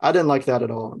 I didn't like that at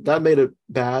all. That made it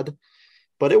bad,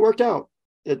 but it worked out.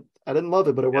 I didn't love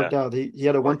it, but it worked out. He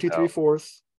had a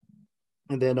 1-2-3-4,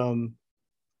 and then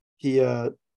he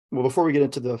well, before we get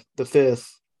into the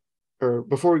fifth, or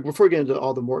before we get into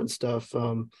all the Morton stuff,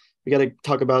 we got to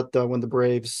talk about when the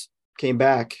Braves came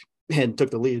back and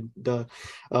took the lead. The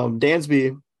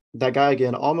Dansby, that guy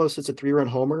again, almost hits a 3-run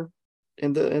homer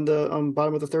in the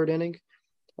bottom of the third inning,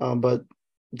 but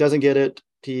doesn't get it.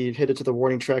 He hit it to the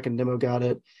warning track, and Nimmo got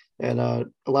it, and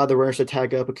allowed the runners to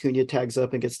tag up. Acuna tags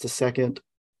up and gets to second,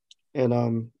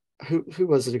 and who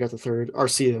was it who got the third?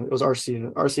 Arcia. It was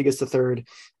Arcia. Arcia gets the third,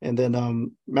 and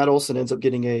then Matt Olson ends up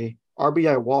getting a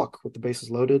RBI walk with the bases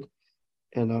loaded,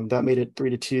 and that made it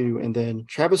 3-2. And then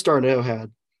Travis d'Arnaud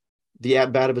had the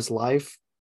at bat of his life,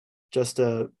 just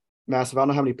a massive. I don't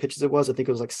know how many pitches it was. I think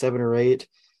it was like 7 or 8.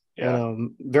 Yeah.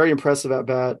 And very impressive at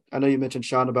bat. I know you mentioned,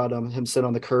 Sean, about him sitting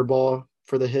on the curveball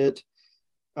for the hit.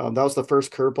 That was the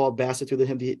first curveball Bassett threw to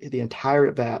him the entire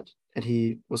at bat, and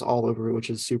he was all over it, which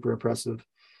is super impressive.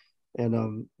 And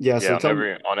so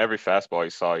on every fastball he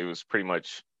saw, he was pretty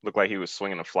much looked like he was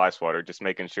swinging a fly swatter, just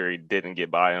making sure he didn't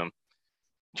get by him,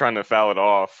 trying to foul it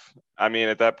off. I mean,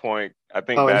 at that point, I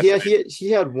think Bassett, he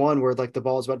had one where like the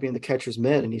ball was about to be in the catcher's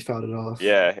mitt and he fouled it off.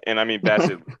 Yeah, and I mean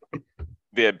Bassett,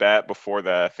 the at bat before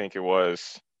that, I think it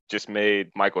was, just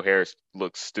made Michael Harris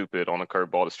look stupid on the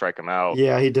curveball to strike him out.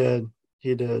 Yeah, he did.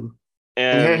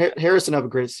 And Harris didn't have a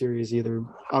great series either,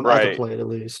 at the plate at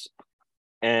least.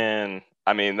 And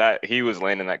I mean, that he was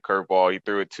landing that curveball. He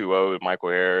threw it 2-0 to Michael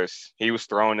Harris. He was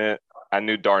throwing it. I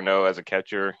knew d'Arnaud as a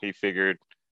catcher. He figured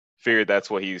that's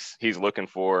what he's looking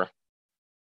for.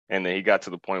 And then he got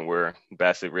to the point where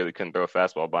Bassett really couldn't throw a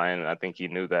fastball by him, and I think he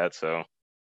knew that. So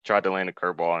tried to land a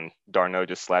curveball, and d'Arnaud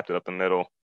just slapped it up the middle.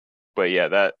 But yeah,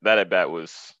 that at bat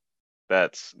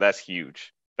that's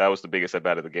huge. That was the biggest at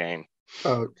bat of the game.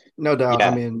 Oh, no doubt.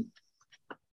 Yeah. I mean,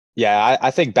 yeah,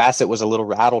 I think Bassett was a little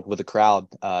rattled with the crowd,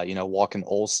 walking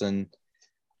Olson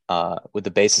with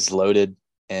the bases loaded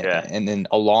and then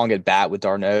a long at bat with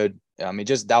d'Arnaud. I mean,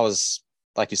 just that was,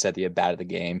 like you said, the at bat of the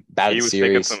game, bat of the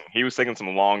series. He was taking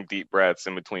some long, deep breaths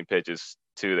in between pitches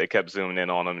too. They kept zooming in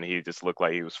on him, and he just looked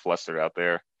like he was flustered out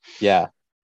there. Yeah.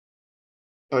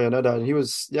 Oh yeah, no doubt. He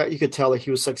was, you could tell like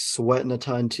he was like sweating a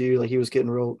ton too. Like he was getting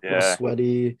real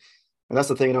sweaty. And that's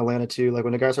the thing in Atlanta too. Like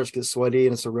when the guy starts to get sweaty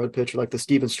and it's a road pitcher, like the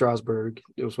Steven Strasburg,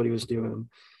 it was what he was doing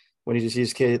when he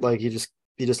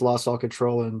just lost all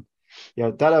control. And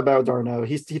yeah, that at bat with d'Arnaud,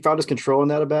 he found his control in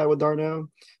that at bat with d'Arnaud.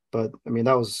 But I mean,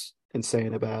 that was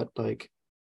insane at bat. Like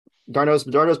d'Arnaud's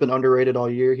been underrated all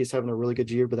year. He's having a really good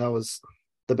year, but that was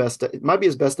the best. It might be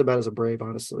his best at bat as a Brave,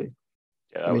 honestly.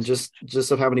 Yeah, I mean, just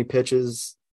of how many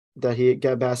pitches that he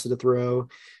got Bassett to throw,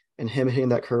 and him hitting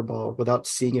that curveball without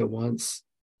seeing it once.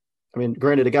 I mean,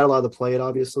 granted, it got a lot of the plate,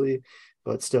 obviously,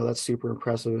 but still, that's super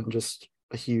impressive and just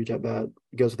a huge at bat.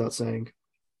 It goes without saying.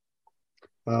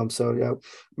 So yeah,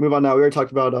 move on now. We already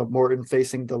talked about Morton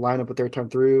facing the lineup with their time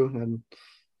through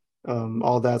and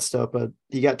all that stuff, but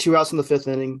he got 2 outs in the 5th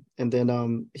inning, and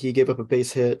then he gave up a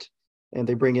base hit, and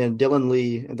they bring in Dylan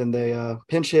Lee, and then they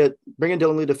bring in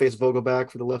Dylan Lee to face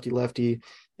Vogelback for the lefty,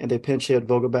 and they pinch hit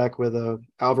Vogelback with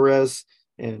Alvarez.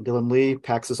 And Dylan Lee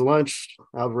packs his lunch.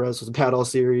 Alvarez was bad all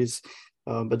series.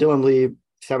 But Dylan Lee,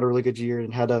 he's having a really good year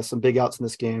and had some big outs in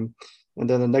this game. And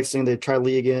then the next thing, they try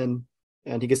Lee again,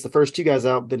 and he gets the first 2 guys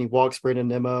out. Then he walks Brandon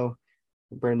Nimmo.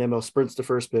 Brandon Nimmo sprints to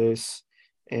first base.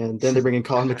 And then they bring in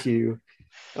Colin McHugh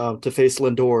to face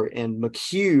Lindor. And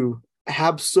McHugh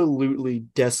absolutely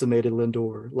decimated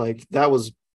Lindor. Like, that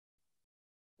was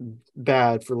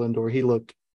bad for Lindor. He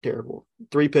looked terrible.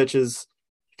 3 pitches,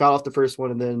 fouled off the first one,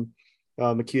 and then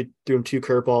McHugh threw him 2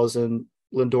 curveballs, and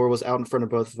Lindor was out in front of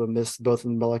both of them, missed both of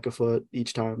them by like a foot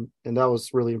each time, and that was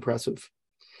really impressive.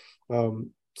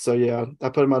 So yeah, I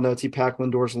put in my notes. He packed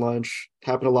Lindor's lunch.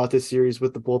 Happened a lot this series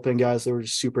with the bullpen guys. They were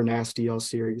just super nasty all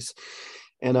series.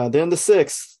 And then the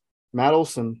 6th, Matt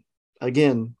Olson,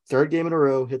 again, 3rd game in a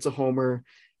row, hits a homer,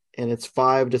 and it's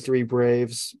 5-3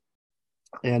 Braves.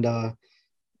 And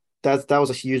that was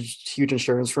a huge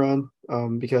insurance run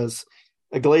because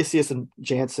Iglesias and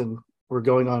Jansen were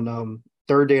going on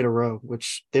 3rd day in a row,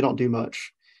 which they don't do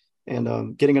much.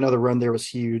 And getting another run there was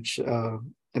huge.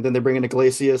 And then they bring in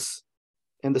Iglesias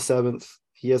in the 7th.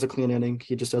 He has a clean inning.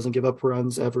 He just doesn't give up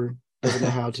runs ever. Doesn't know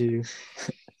how to.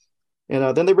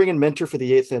 And then they bring in Mentor for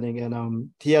the 8th inning.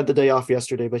 And he had the day off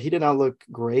yesterday, but he did not look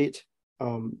great.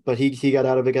 But he got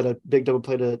out of it, got a big double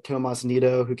play to Tomas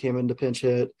Nido, who came in to pinch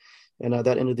hit. And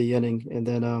that ended the inning. And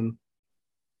then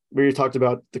we talked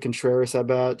about the Contreras at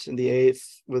bat in the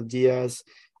 8th with Diaz.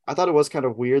 I thought it was kind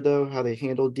of weird though how they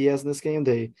handled Diaz in this game.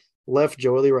 They left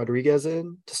Joely Rodriguez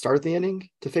in to start the inning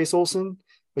to face Olsen,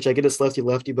 which I get it's lefty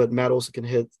lefty, but Matt Olson can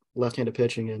hit left-handed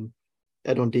pitching, and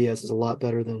Edwin Diaz is a lot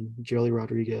better than Joely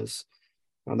Rodriguez.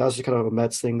 That was just kind of a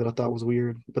Mets thing that I thought was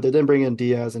weird. But they didn't bring in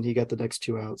Diaz, and he got the next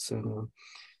two outs. And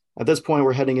at this point,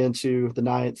 we're heading into the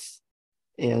ninth,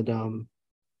 and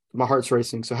my heart's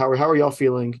racing. So how are y'all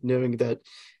feeling knowing that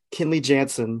Kenley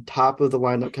Jansen, top of the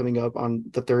lineup coming up on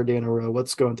the third day in a row?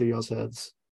 What's going through y'all's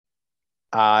heads?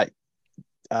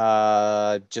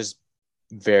 Just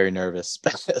very nervous.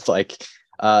 Like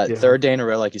third day in a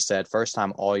row, like you said, first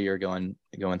time all year going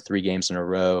 3 games in a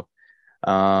row.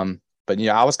 But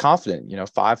I was confident,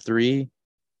 5-3,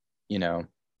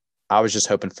 I was just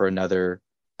hoping for another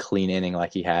clean inning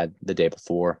like he had the day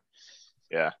before.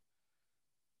 Yeah.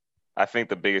 I think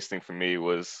the biggest thing for me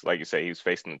was, like you say, he was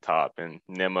facing the top, and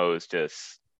Nimmo is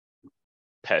just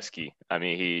pesky. I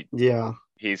mean,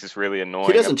 he's just really annoying.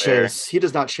 He doesn't chase. He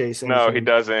does not chase anything. No, he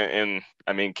doesn't. And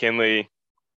I mean, Kenley,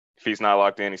 if he's not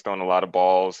locked in, he's throwing a lot of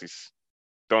balls. He's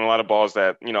throwing a lot of balls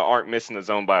that, aren't missing the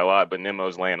zone by a lot, but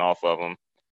Nimmo's laying off of him.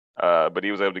 But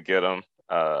he was able to get him.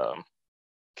 Can't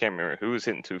remember who was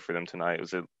hitting 2 for them tonight.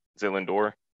 Was it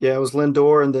Lindor? Yeah, it was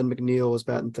Lindor, and then McNeil was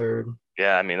batting third.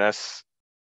 Yeah, I mean, that's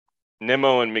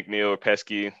Nimmo and McNeil are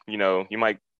pesky. You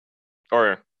might,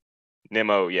 or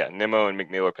Nimmo and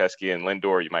McNeil are pesky, and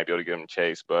Lindor, you might be able to get him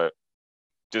chase, but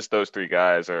just those 3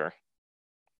 guys are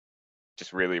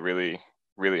just really, really,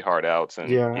 really hard outs, and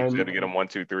he was able to get them 1,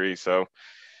 2, 3. So,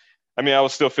 I mean, I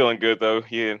was still feeling good though.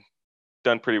 He had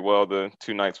done pretty well the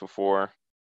 2 nights before,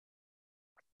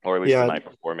 or at least the night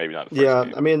before, maybe not the first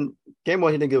game. I mean, game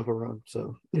 1 he didn't give up a run,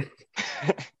 so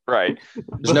right.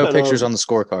 There's no pictures on the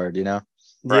scorecard,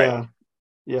 Right.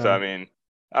 Yeah. So I mean,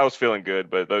 I was feeling good,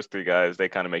 but those 3 guys, they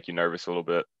kind of make you nervous a little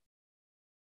bit.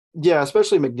 Yeah,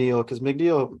 especially McNeil, because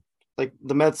McNeil, like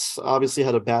the Mets obviously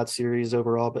had a bad series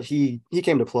overall, but he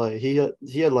came to play. He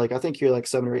had like, I think he had like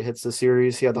 7 or 8 hits this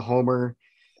series. He had the homer.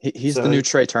 He's the new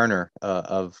Trey Turner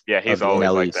of he's always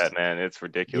like that, man. It's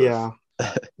ridiculous.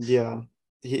 Yeah.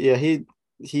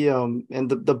 He and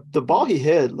the ball he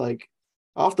hit, like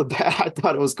off the bat, I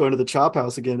thought it was going to the chop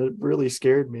house again. It really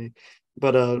scared me.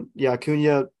 But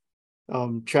Acuna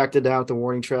tracked it down at the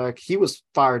warning track. He was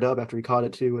fired up after he caught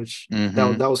it too, which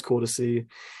that was cool to see.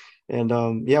 And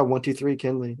 1, 2, 3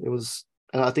 Kenley. It was,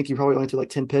 I think he probably only threw like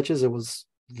 10 pitches. It was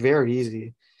very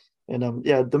easy. And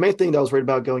the main thing that I was worried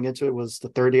about going into it was the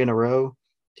third day in a row.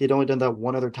 He'd only done that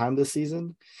one other time this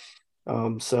season.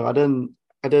 So I didn't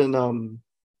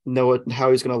know how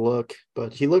he was going to look,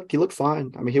 but he looked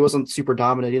fine. I mean, he wasn't super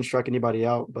dominant. He didn't strike anybody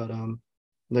out, but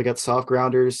they got soft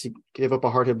grounders. He gave up a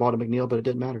hard hit ball to McNeil, but it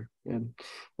didn't matter. And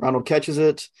Ronald catches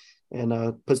it and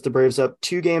puts the Braves up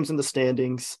 2 games in the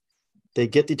standings. They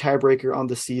get the tiebreaker on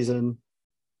the season.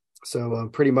 So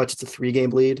pretty much it's a 3-game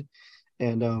lead.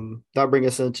 And that brings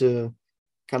us into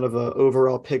kind of an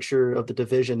overall picture of the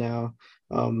division now.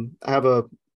 I have a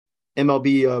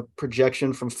MLB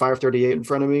projection from 538 in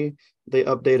front of me. They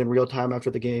update in real time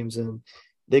after the games, and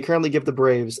they currently give the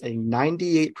Braves a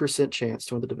 98% chance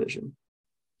to win the division.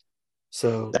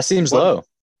 So that seems low.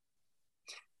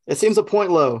 It seems a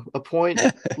point low.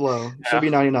 Should be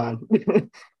 99.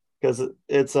 Because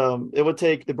it would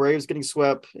take the Braves getting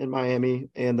swept in Miami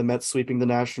and the Mets sweeping the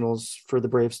Nationals for the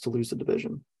Braves to lose the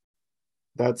division.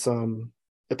 That's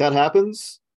if that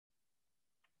happens,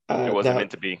 it wasn't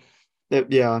meant to be.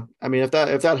 I mean, if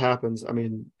that happens, I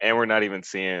mean, and we're not even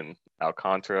seeing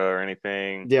Alcantara or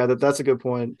anything. Yeah, that's a good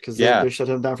point because they shut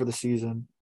him down for the season.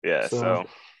 Yeah, so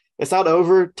it's not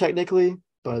over technically,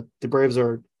 but the Braves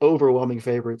are overwhelming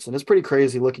favorites, and it's pretty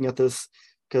crazy looking at this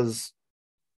because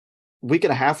week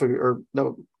and a half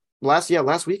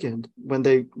last weekend when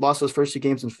they lost those first 2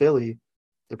 games in Philly,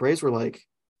 the Braves were like,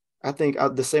 I think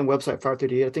the same website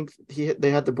 538. I think they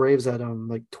had the Braves at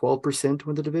like 12% to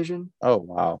win the division. Oh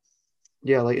wow.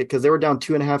 Yeah, like because they were down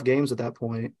 2.5 games at that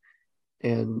point,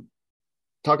 and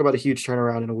talk about a huge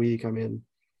turnaround in a week. I mean,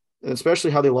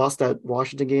 especially how they lost that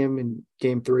Washington game in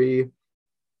Game 3,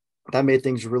 that made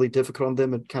things really difficult on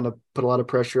them and kind of put a lot of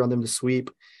pressure on them to sweep,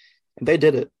 and they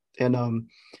did it. And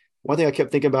one thing I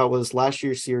kept thinking about was last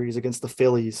year's series against the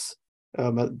Phillies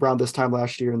around this time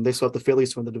last year, and they swept the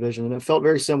Phillies to win the division, and it felt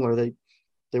very similar. They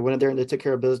went in there and they took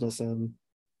care of business, and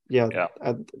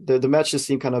the Mets just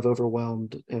seemed kind of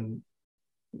overwhelmed, and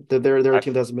they're a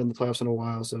team that hasn't been in the playoffs in a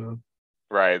while. So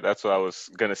right, that's what I was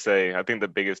gonna say. I think the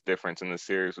biggest difference in the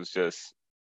series was just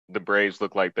the Braves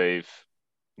look like they've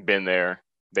been there,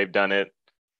 they've done it,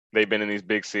 they've been in these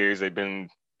big series, they've been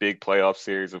big playoff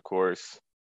series, of course,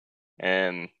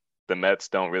 and the Mets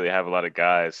don't really have a lot of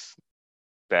guys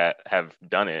that have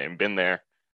done it and been there.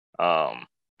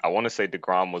 I want to say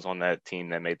DeGrom was on that team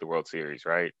that made the World Series,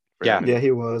 right? For Yeah. them Yeah, in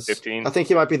he was. 15. I think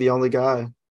he might be the only guy.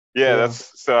 Yeah, Yeah.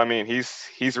 that's so. I mean, he's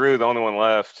really the only one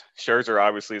left. Scherzer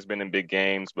obviously has been in big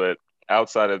games, but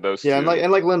outside of those Yeah, and two,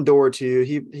 like Lindor too.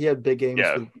 He had big games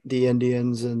yeah, with the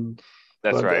Indians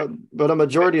that's right. but a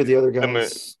majority of the other The,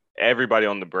 guys, everybody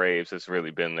on the Braves has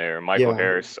really been there. Michael yeah,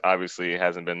 Harris obviously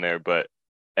hasn't been there, but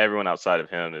everyone outside of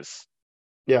him is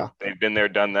yeah, they've been there,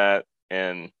 done that,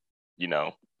 and you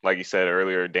know, like you said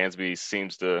earlier, Dansby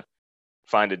seems to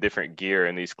find a different gear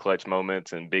in these clutch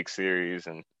moments and big series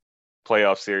and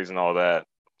playoff series and all that.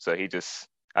 So I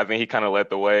think he kind of led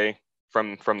the way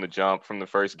from the jump, from the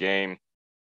first game,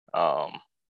 um,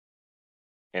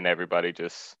 and everybody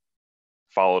just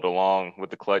followed along with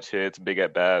the clutch hits, big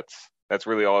at bats. That's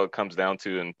really all it comes down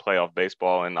to in playoff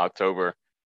baseball in October.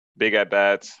 Big at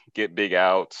bats, get big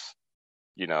outs.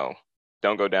 You know,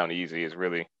 don't go down easy is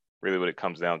really what it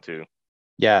comes down to.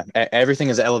 Yeah, everything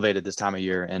is elevated this time of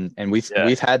year, and Yeah,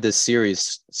 we've had this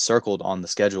series circled on the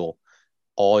schedule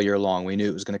all year long. We knew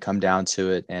it was going to come down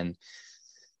to it, and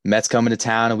Mets coming to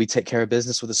town, and we take care of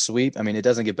business with a sweep. I mean, it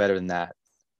doesn't get better than that.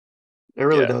 it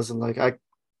really yeah, doesn't.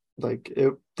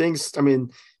 Things. I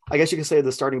mean, I guess you could say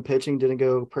the starting pitching didn't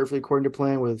go perfectly according to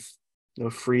plan with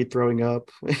Fried throwing up,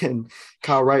 and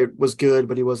Kyle Wright was good,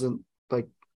 but he wasn't like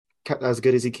as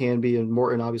good as he can be, and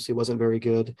Morton obviously wasn't very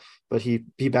good, but he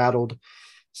battled.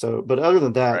 So, but other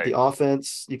than that, right. the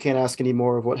offense, you can't ask any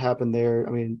more of what happened there.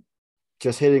 I mean,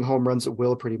 just hitting home runs at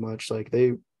will, pretty much. Like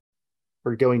they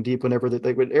were going deep whenever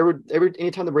they would every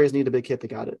anytime the Braves needed a big hit, they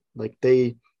got it. Like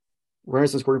they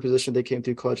runners in scoring position, they came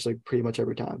through clutch like pretty much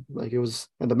every time. Like it was,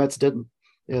 and the Mets didn't.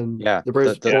 And Yeah, the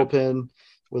Braves the Yeah, bullpen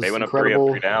they was went up 3 up,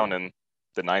 3 incredible. down in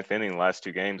the ninth inning, last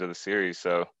 2 games of the series.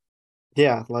 So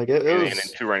Yeah, like it and in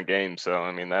was. 2-run games. So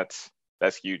I mean, that's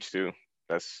huge too.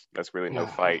 That's really no Yeah,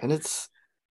 fight.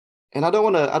 and I don't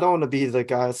want to be the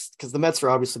guys because the Mets are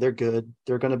obviously they're good.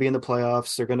 They're going to be in the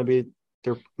playoffs.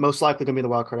 They're most likely going to be in the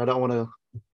wild card. I don't want to.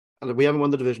 We haven't won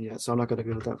the division yet, so I'm not going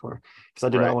to go that far because I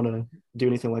do not Right. want to do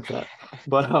anything like that.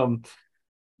 But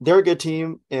they're a good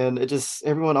team, and it just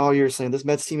everyone all year is saying this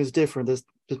Mets team is different. This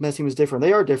Mets team is different.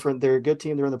 They are different. They're a good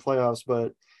team. They're in the playoffs,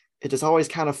 but it just always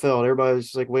kind of failed. Everybody was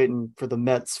just like waiting for the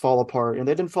Mets fall apart, and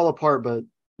they didn't fall apart, but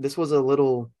this was a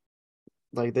little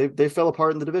like they fell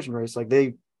apart in the division race. Like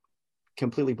they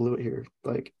completely blew it here.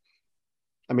 Like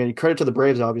I mean, credit to the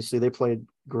Braves. Obviously, they played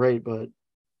great, but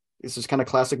it's just kind of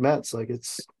classic Mets. Like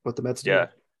it's what the Mets do. Yeah.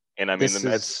 And I mean, this The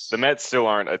is Mets still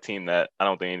aren't a team that I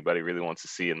don't think anybody really wants to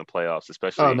see in the playoffs, Oh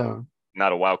especially no,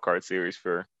 not a wild card series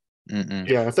for mm-mm.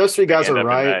 yeah. if If those three they guys end are up in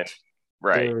right, that.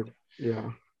 Right. they're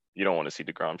yeah. You don't want to see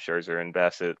DeGrom, Scherzer, and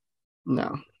Bassett,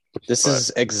 No. This but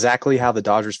is exactly how the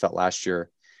Dodgers felt last year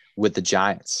with the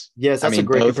Giants. Yes, I that's a mean,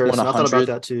 great both won comparison. I thought about 100.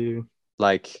 that too.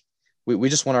 Like we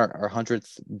just won our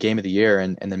 100th game of the year,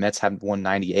 and the Mets have won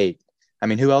 98. I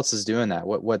mean, who else is doing that?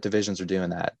 What divisions are doing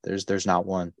that? There's not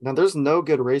one. Now there's no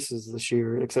good races this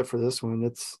year except for this one.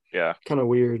 It's yeah, kind of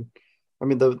weird. I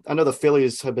mean, I know the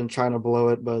Phillies have been trying to blow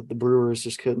it, but the Brewers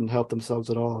just couldn't help themselves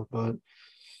at all. But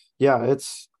yeah,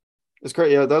 it's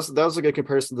great. Yeah, that was a good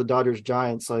comparison to the Dodgers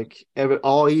Giants. Like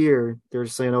all year, they're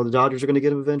saying, "Oh, the Dodgers are going to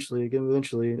get him eventually,"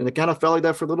 and it kind of felt like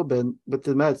that for a little bit. But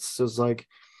the Mets it was like,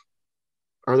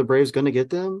 are the Braves going to get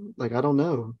them? Like, I don't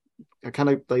know. I kind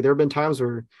of like there have been times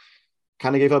where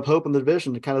kind of gave up hope in the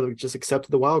division to kind of just accepted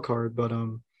the wild card. But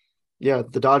yeah,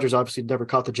 the Dodgers obviously never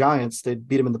caught the Giants. They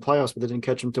beat them in the playoffs, but they didn't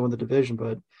catch them to win the division.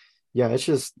 But yeah, it's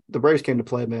just the Braves came to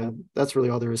play, man. That's really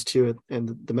all there is to it, and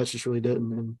the Mets just really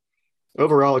didn't. And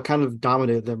overall, it kind of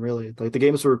dominated them. Really, like the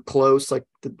games were close. Like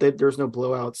there's no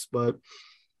blowouts, but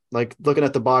like looking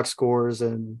at the box scores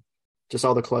and just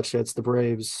all the clutch hits, the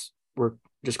Braves were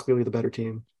just clearly the better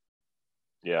team.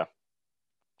 yeah.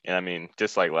 And I mean,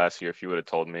 just like last year, if you would have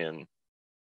told me in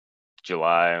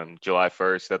July on July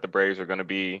 1st that the Braves are going to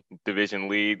be division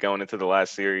lead going into the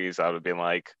last series, I would have been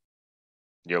like,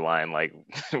 "You're lying." Like,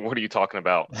 what are you talking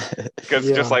about?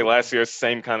 Because just Yeah, like last year,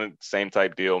 same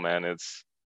type deal, man.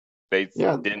 They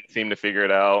yeah, didn't seem to figure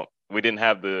it out. We didn't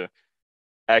have the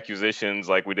acquisitions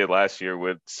like we did last year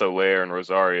with Soler and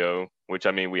Rosario, which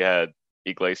I mean we had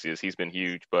Iglesias. He's been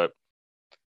huge, but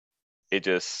it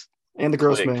just and the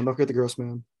Gross clicked. Man. Don't forget the Gross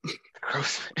Man.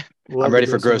 Gross. I'm Love the ready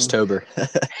for Gross Gross Man. Tober.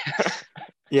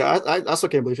 Yeah, I still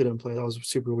can't believe he didn't play. That was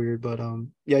super weird. But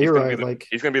yeah, you're right. Like,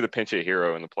 he's gonna be the pinch hit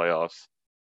hero in the playoffs,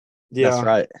 That's yeah,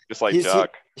 right. just like he's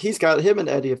Jock. he's got him and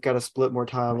Eddie have got to split more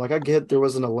time. Like, I get there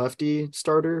wasn't a lefty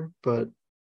starter, but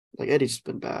like Eddie's just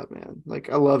been bad, man. Like,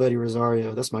 I love Eddie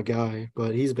Rosario. That's my guy,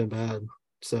 but he's been bad.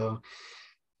 So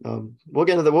we'll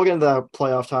get into that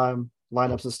playoff time.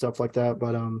 lineups and stuff like that.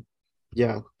 But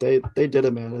yeah, they did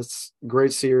it, man. It's a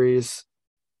great series.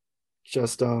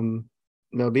 Just being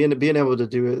able to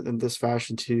do it in this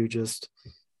fashion too, just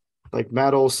like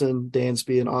Matt Olson,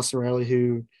 Dansby, and Austin Riley,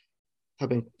 who have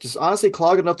been just honestly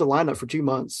clogging up the lineup for 2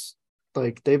 months.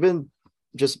 Like they've been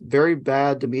just very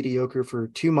bad to mediocre for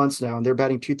 2 months now, and they're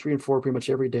batting 2, 3, and 4 pretty much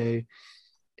every day.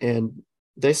 And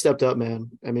they stepped up,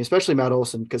 man. I mean, especially Matt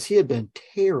Olson, because he had been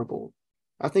terrible.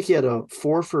 I think he had a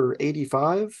 4 for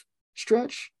 85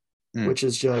 stretch, which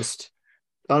is just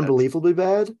unbelievably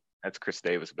bad. That's Chris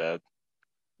Davis bad.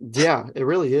 Yeah, it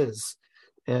really is.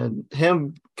 And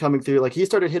him coming through, like he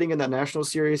started hitting in that national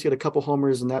series. He had a couple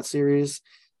homers in that series.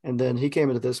 And then he came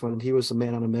into this one and he was a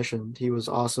man on a mission. He was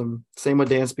awesome. Same with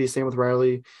Dansby, same with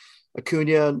Riley.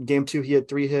 Acuna, game 2, he had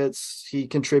 3 hits. He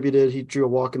contributed. He drew a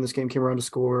walk in this game, came around to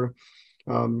score.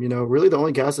 Really the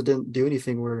only guys that didn't do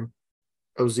anything were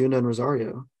Ozuna and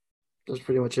Rosario. That's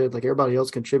pretty much it. Like everybody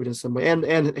else contributed in some way. And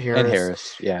Harris. And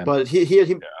Harris, yeah. But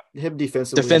him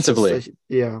defensively. Defensively.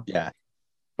 Yeah.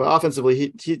 But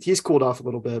offensively, he's cooled off a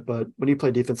little bit. But when you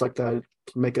play defense like that, it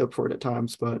can make up for it at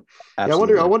times. But yeah, I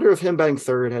wonder if him batting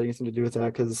third had anything to do with that,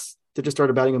 because they just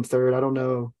started batting him third. I don't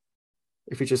know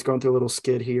if he's just going through a little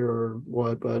skid here or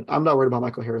what. But I'm not worried about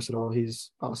Michael Harris at all.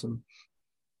 He's awesome.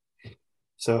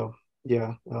 So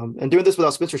yeah, and doing this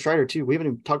without Spencer Strider too. We haven't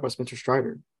even talked about Spencer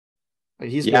Strider. Like,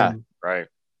 he's been right.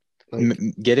 Like,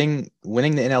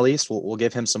 winning the NL East will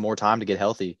give him some more time to get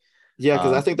healthy. Yeah,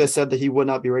 because I think they said that he would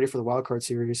not be ready for the wild card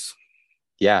series.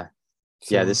 Yeah,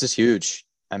 yeah, this is huge.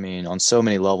 I mean, on so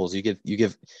many levels, you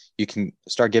can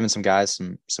start giving some guys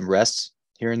some rests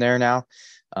here and there now.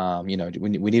 We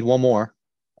need one more,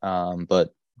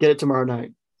 but get it tomorrow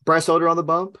night. Bryce Elder on the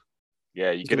bump. Yeah,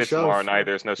 you get it tomorrow night.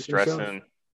 There's no stressing.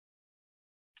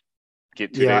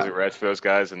 Get 2 days of rest for those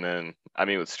guys, and then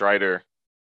with Strider, if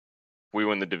we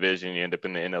win the division, you end up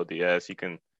in the NLDS. You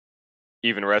can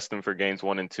even rest them for games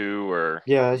 1 and 2, or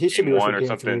he should be 1 or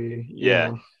something.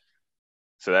 Yeah.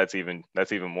 So that's even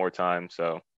more time.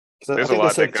 So there's a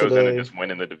lot that goes into just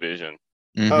winning the division.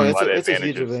 Mm-hmm. Oh, it's a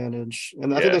huge advantage.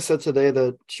 And I think they said today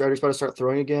that Strider's about to start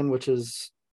throwing again, which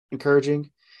is encouraging.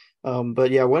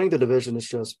 But yeah, winning the division is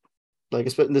just like,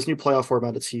 in this new playoff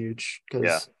format, it's huge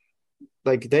because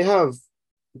like they have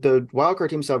the wildcard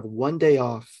teams have 1 day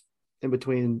off in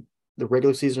between the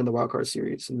regular season and the wildcard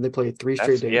series, and they play 3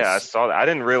 straight days. Yeah, I saw that. I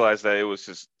didn't realize that it was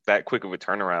just that quick of a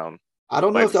turnaround. I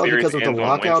don't know if that was because of the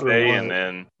lockout or what. And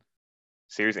then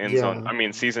season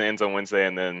ends on Wednesday,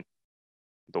 and then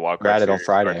the wildcard series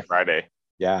on Friday.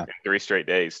 Yeah, 3 straight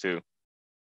days too.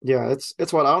 Yeah,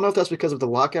 it's what I don't know if that's because of the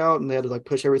lockout and they had to like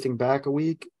push everything back a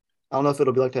week. I don't know if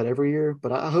it'll be like that every year,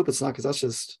 but I hope it's not, because that's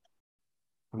just,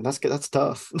 that's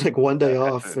tough. Like 1 day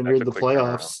off and you're in the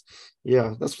playoffs.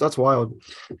 Yeah, that's wild.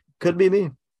 Could be me.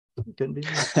 Couldn't be me.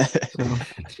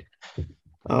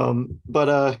 I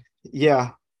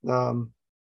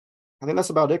think that's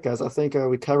about it, guys. I think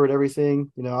we covered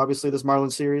everything. Obviously this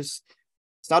Marlins series,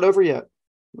 it's not over yet.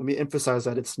 Let me emphasize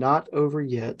that it's not over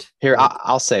yet. Here,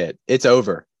 I'll say it. It's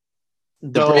over.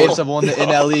 The Braves have won the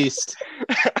NL East.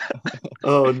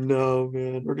 Oh no,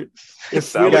 man!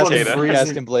 If you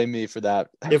guys can blame me for that.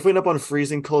 If we end up on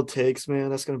freezing cold takes, man,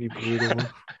 that's gonna be brutal.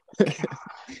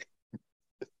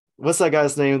 What's that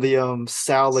guy's name? The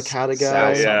Sal Licata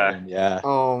guy. Yeah.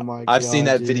 Oh my god. I've seen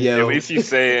that video. At least you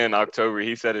say in October.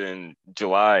 He said it in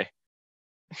July.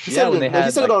 He said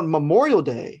it on Memorial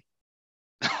Day.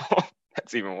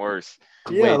 That's even worse.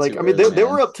 Yeah, they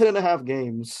were up 10.5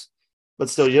 games, but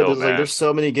still, there's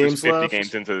so many games left. 50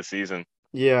 games into the season.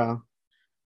 Yeah.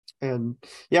 And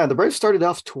the Braves started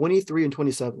off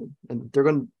 23-27, and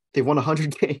they've won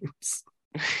 100 games.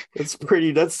 That's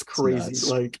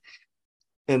crazy. Like,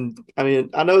 and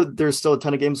I know there's still a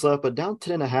ton of games left, but down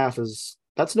 10.5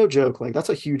 that's no joke. Like, that's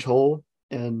a huge hole,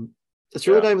 and it's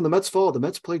really not even the Mets' fault. The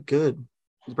Mets played good.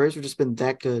 The Braves have just been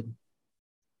that good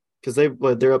because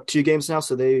they're up 2 games now,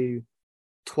 so they've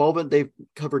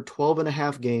covered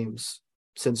 12.5 games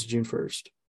since June 1st.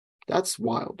 That's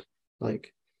wild.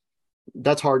 Like,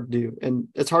 that's hard to do, and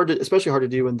it's especially hard to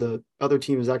do when the other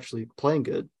team is actually playing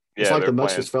good. It's like the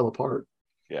Mets just fell apart.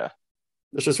 Yeah,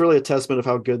 it's just really a testament of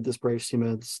how good this Braves team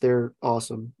is. They're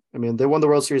awesome. They won the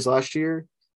World Series last year,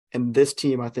 and this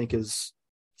team I think is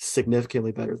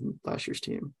significantly better than last year's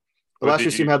team. Last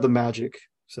year's team had the magic.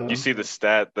 So you see the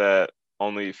stat that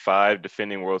only 5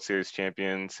 defending World Series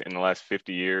champions in the last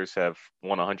 50 years have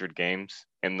won 100 games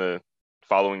in the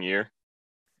following year.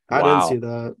 I didn't see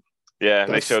that. Yeah,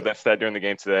 they showed that stat during the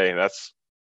game today.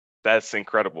 That's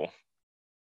incredible.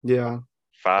 Yeah.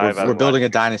 We're building a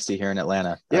dynasty here in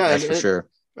Atlanta. That's for sure.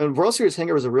 And World Series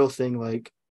hangover is a real thing.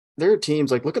 Like, there are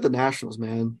teams like look at the Nationals,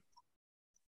 man.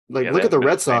 Like Yeah, they look at the haven't been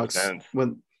the Red same Sox since.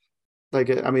 when like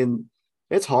I mean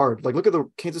it's hard. Like look at the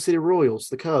Kansas City Royals,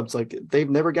 the Cubs. Like they've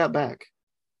never got back.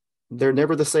 They're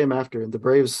never the same after. And the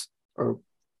Braves are a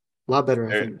lot better,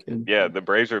 I They're, think. And yeah, the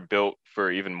Braves are built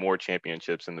for even more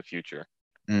championships in the future,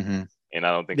 Mm-hmm. and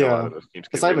I don't think a lot yeah, of those teams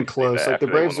it's could not even really say close. that Like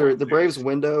after they won the World The Braves Series.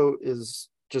 window is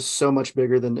just so much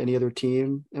bigger than any other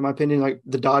team, in my opinion. Like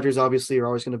the Dodgers obviously are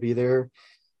always going to be there,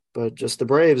 but just the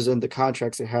Braves and the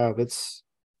contracts they have, it's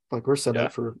like we're set Yeah,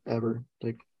 up forever,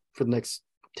 like for the next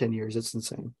 10 years. It's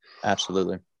insane.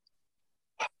 Absolutely.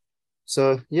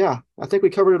 So yeah, I think we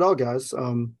covered it all, guys. I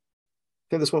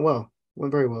think this went well.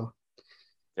 Went very well.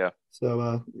 yeah.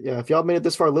 So yeah, if y'all made it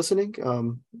this far listening,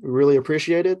 we really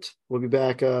appreciate it. We'll be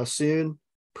back soon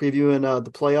previewing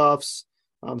the playoffs.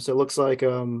 So it looks like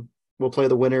we'll play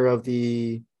the winner of I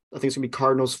think it's gonna be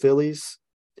Cardinals Phillies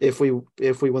if we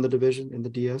win the division in the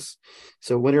DS.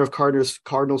 So winner of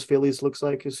Cardinals Phillies looks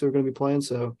like is who we're gonna be playing.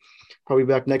 So probably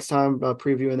back next time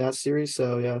previewing that series.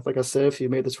 So yeah, like I said, if you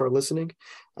made this far listening,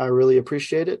 I really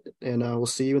appreciate it, and we'll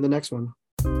see you in the next one.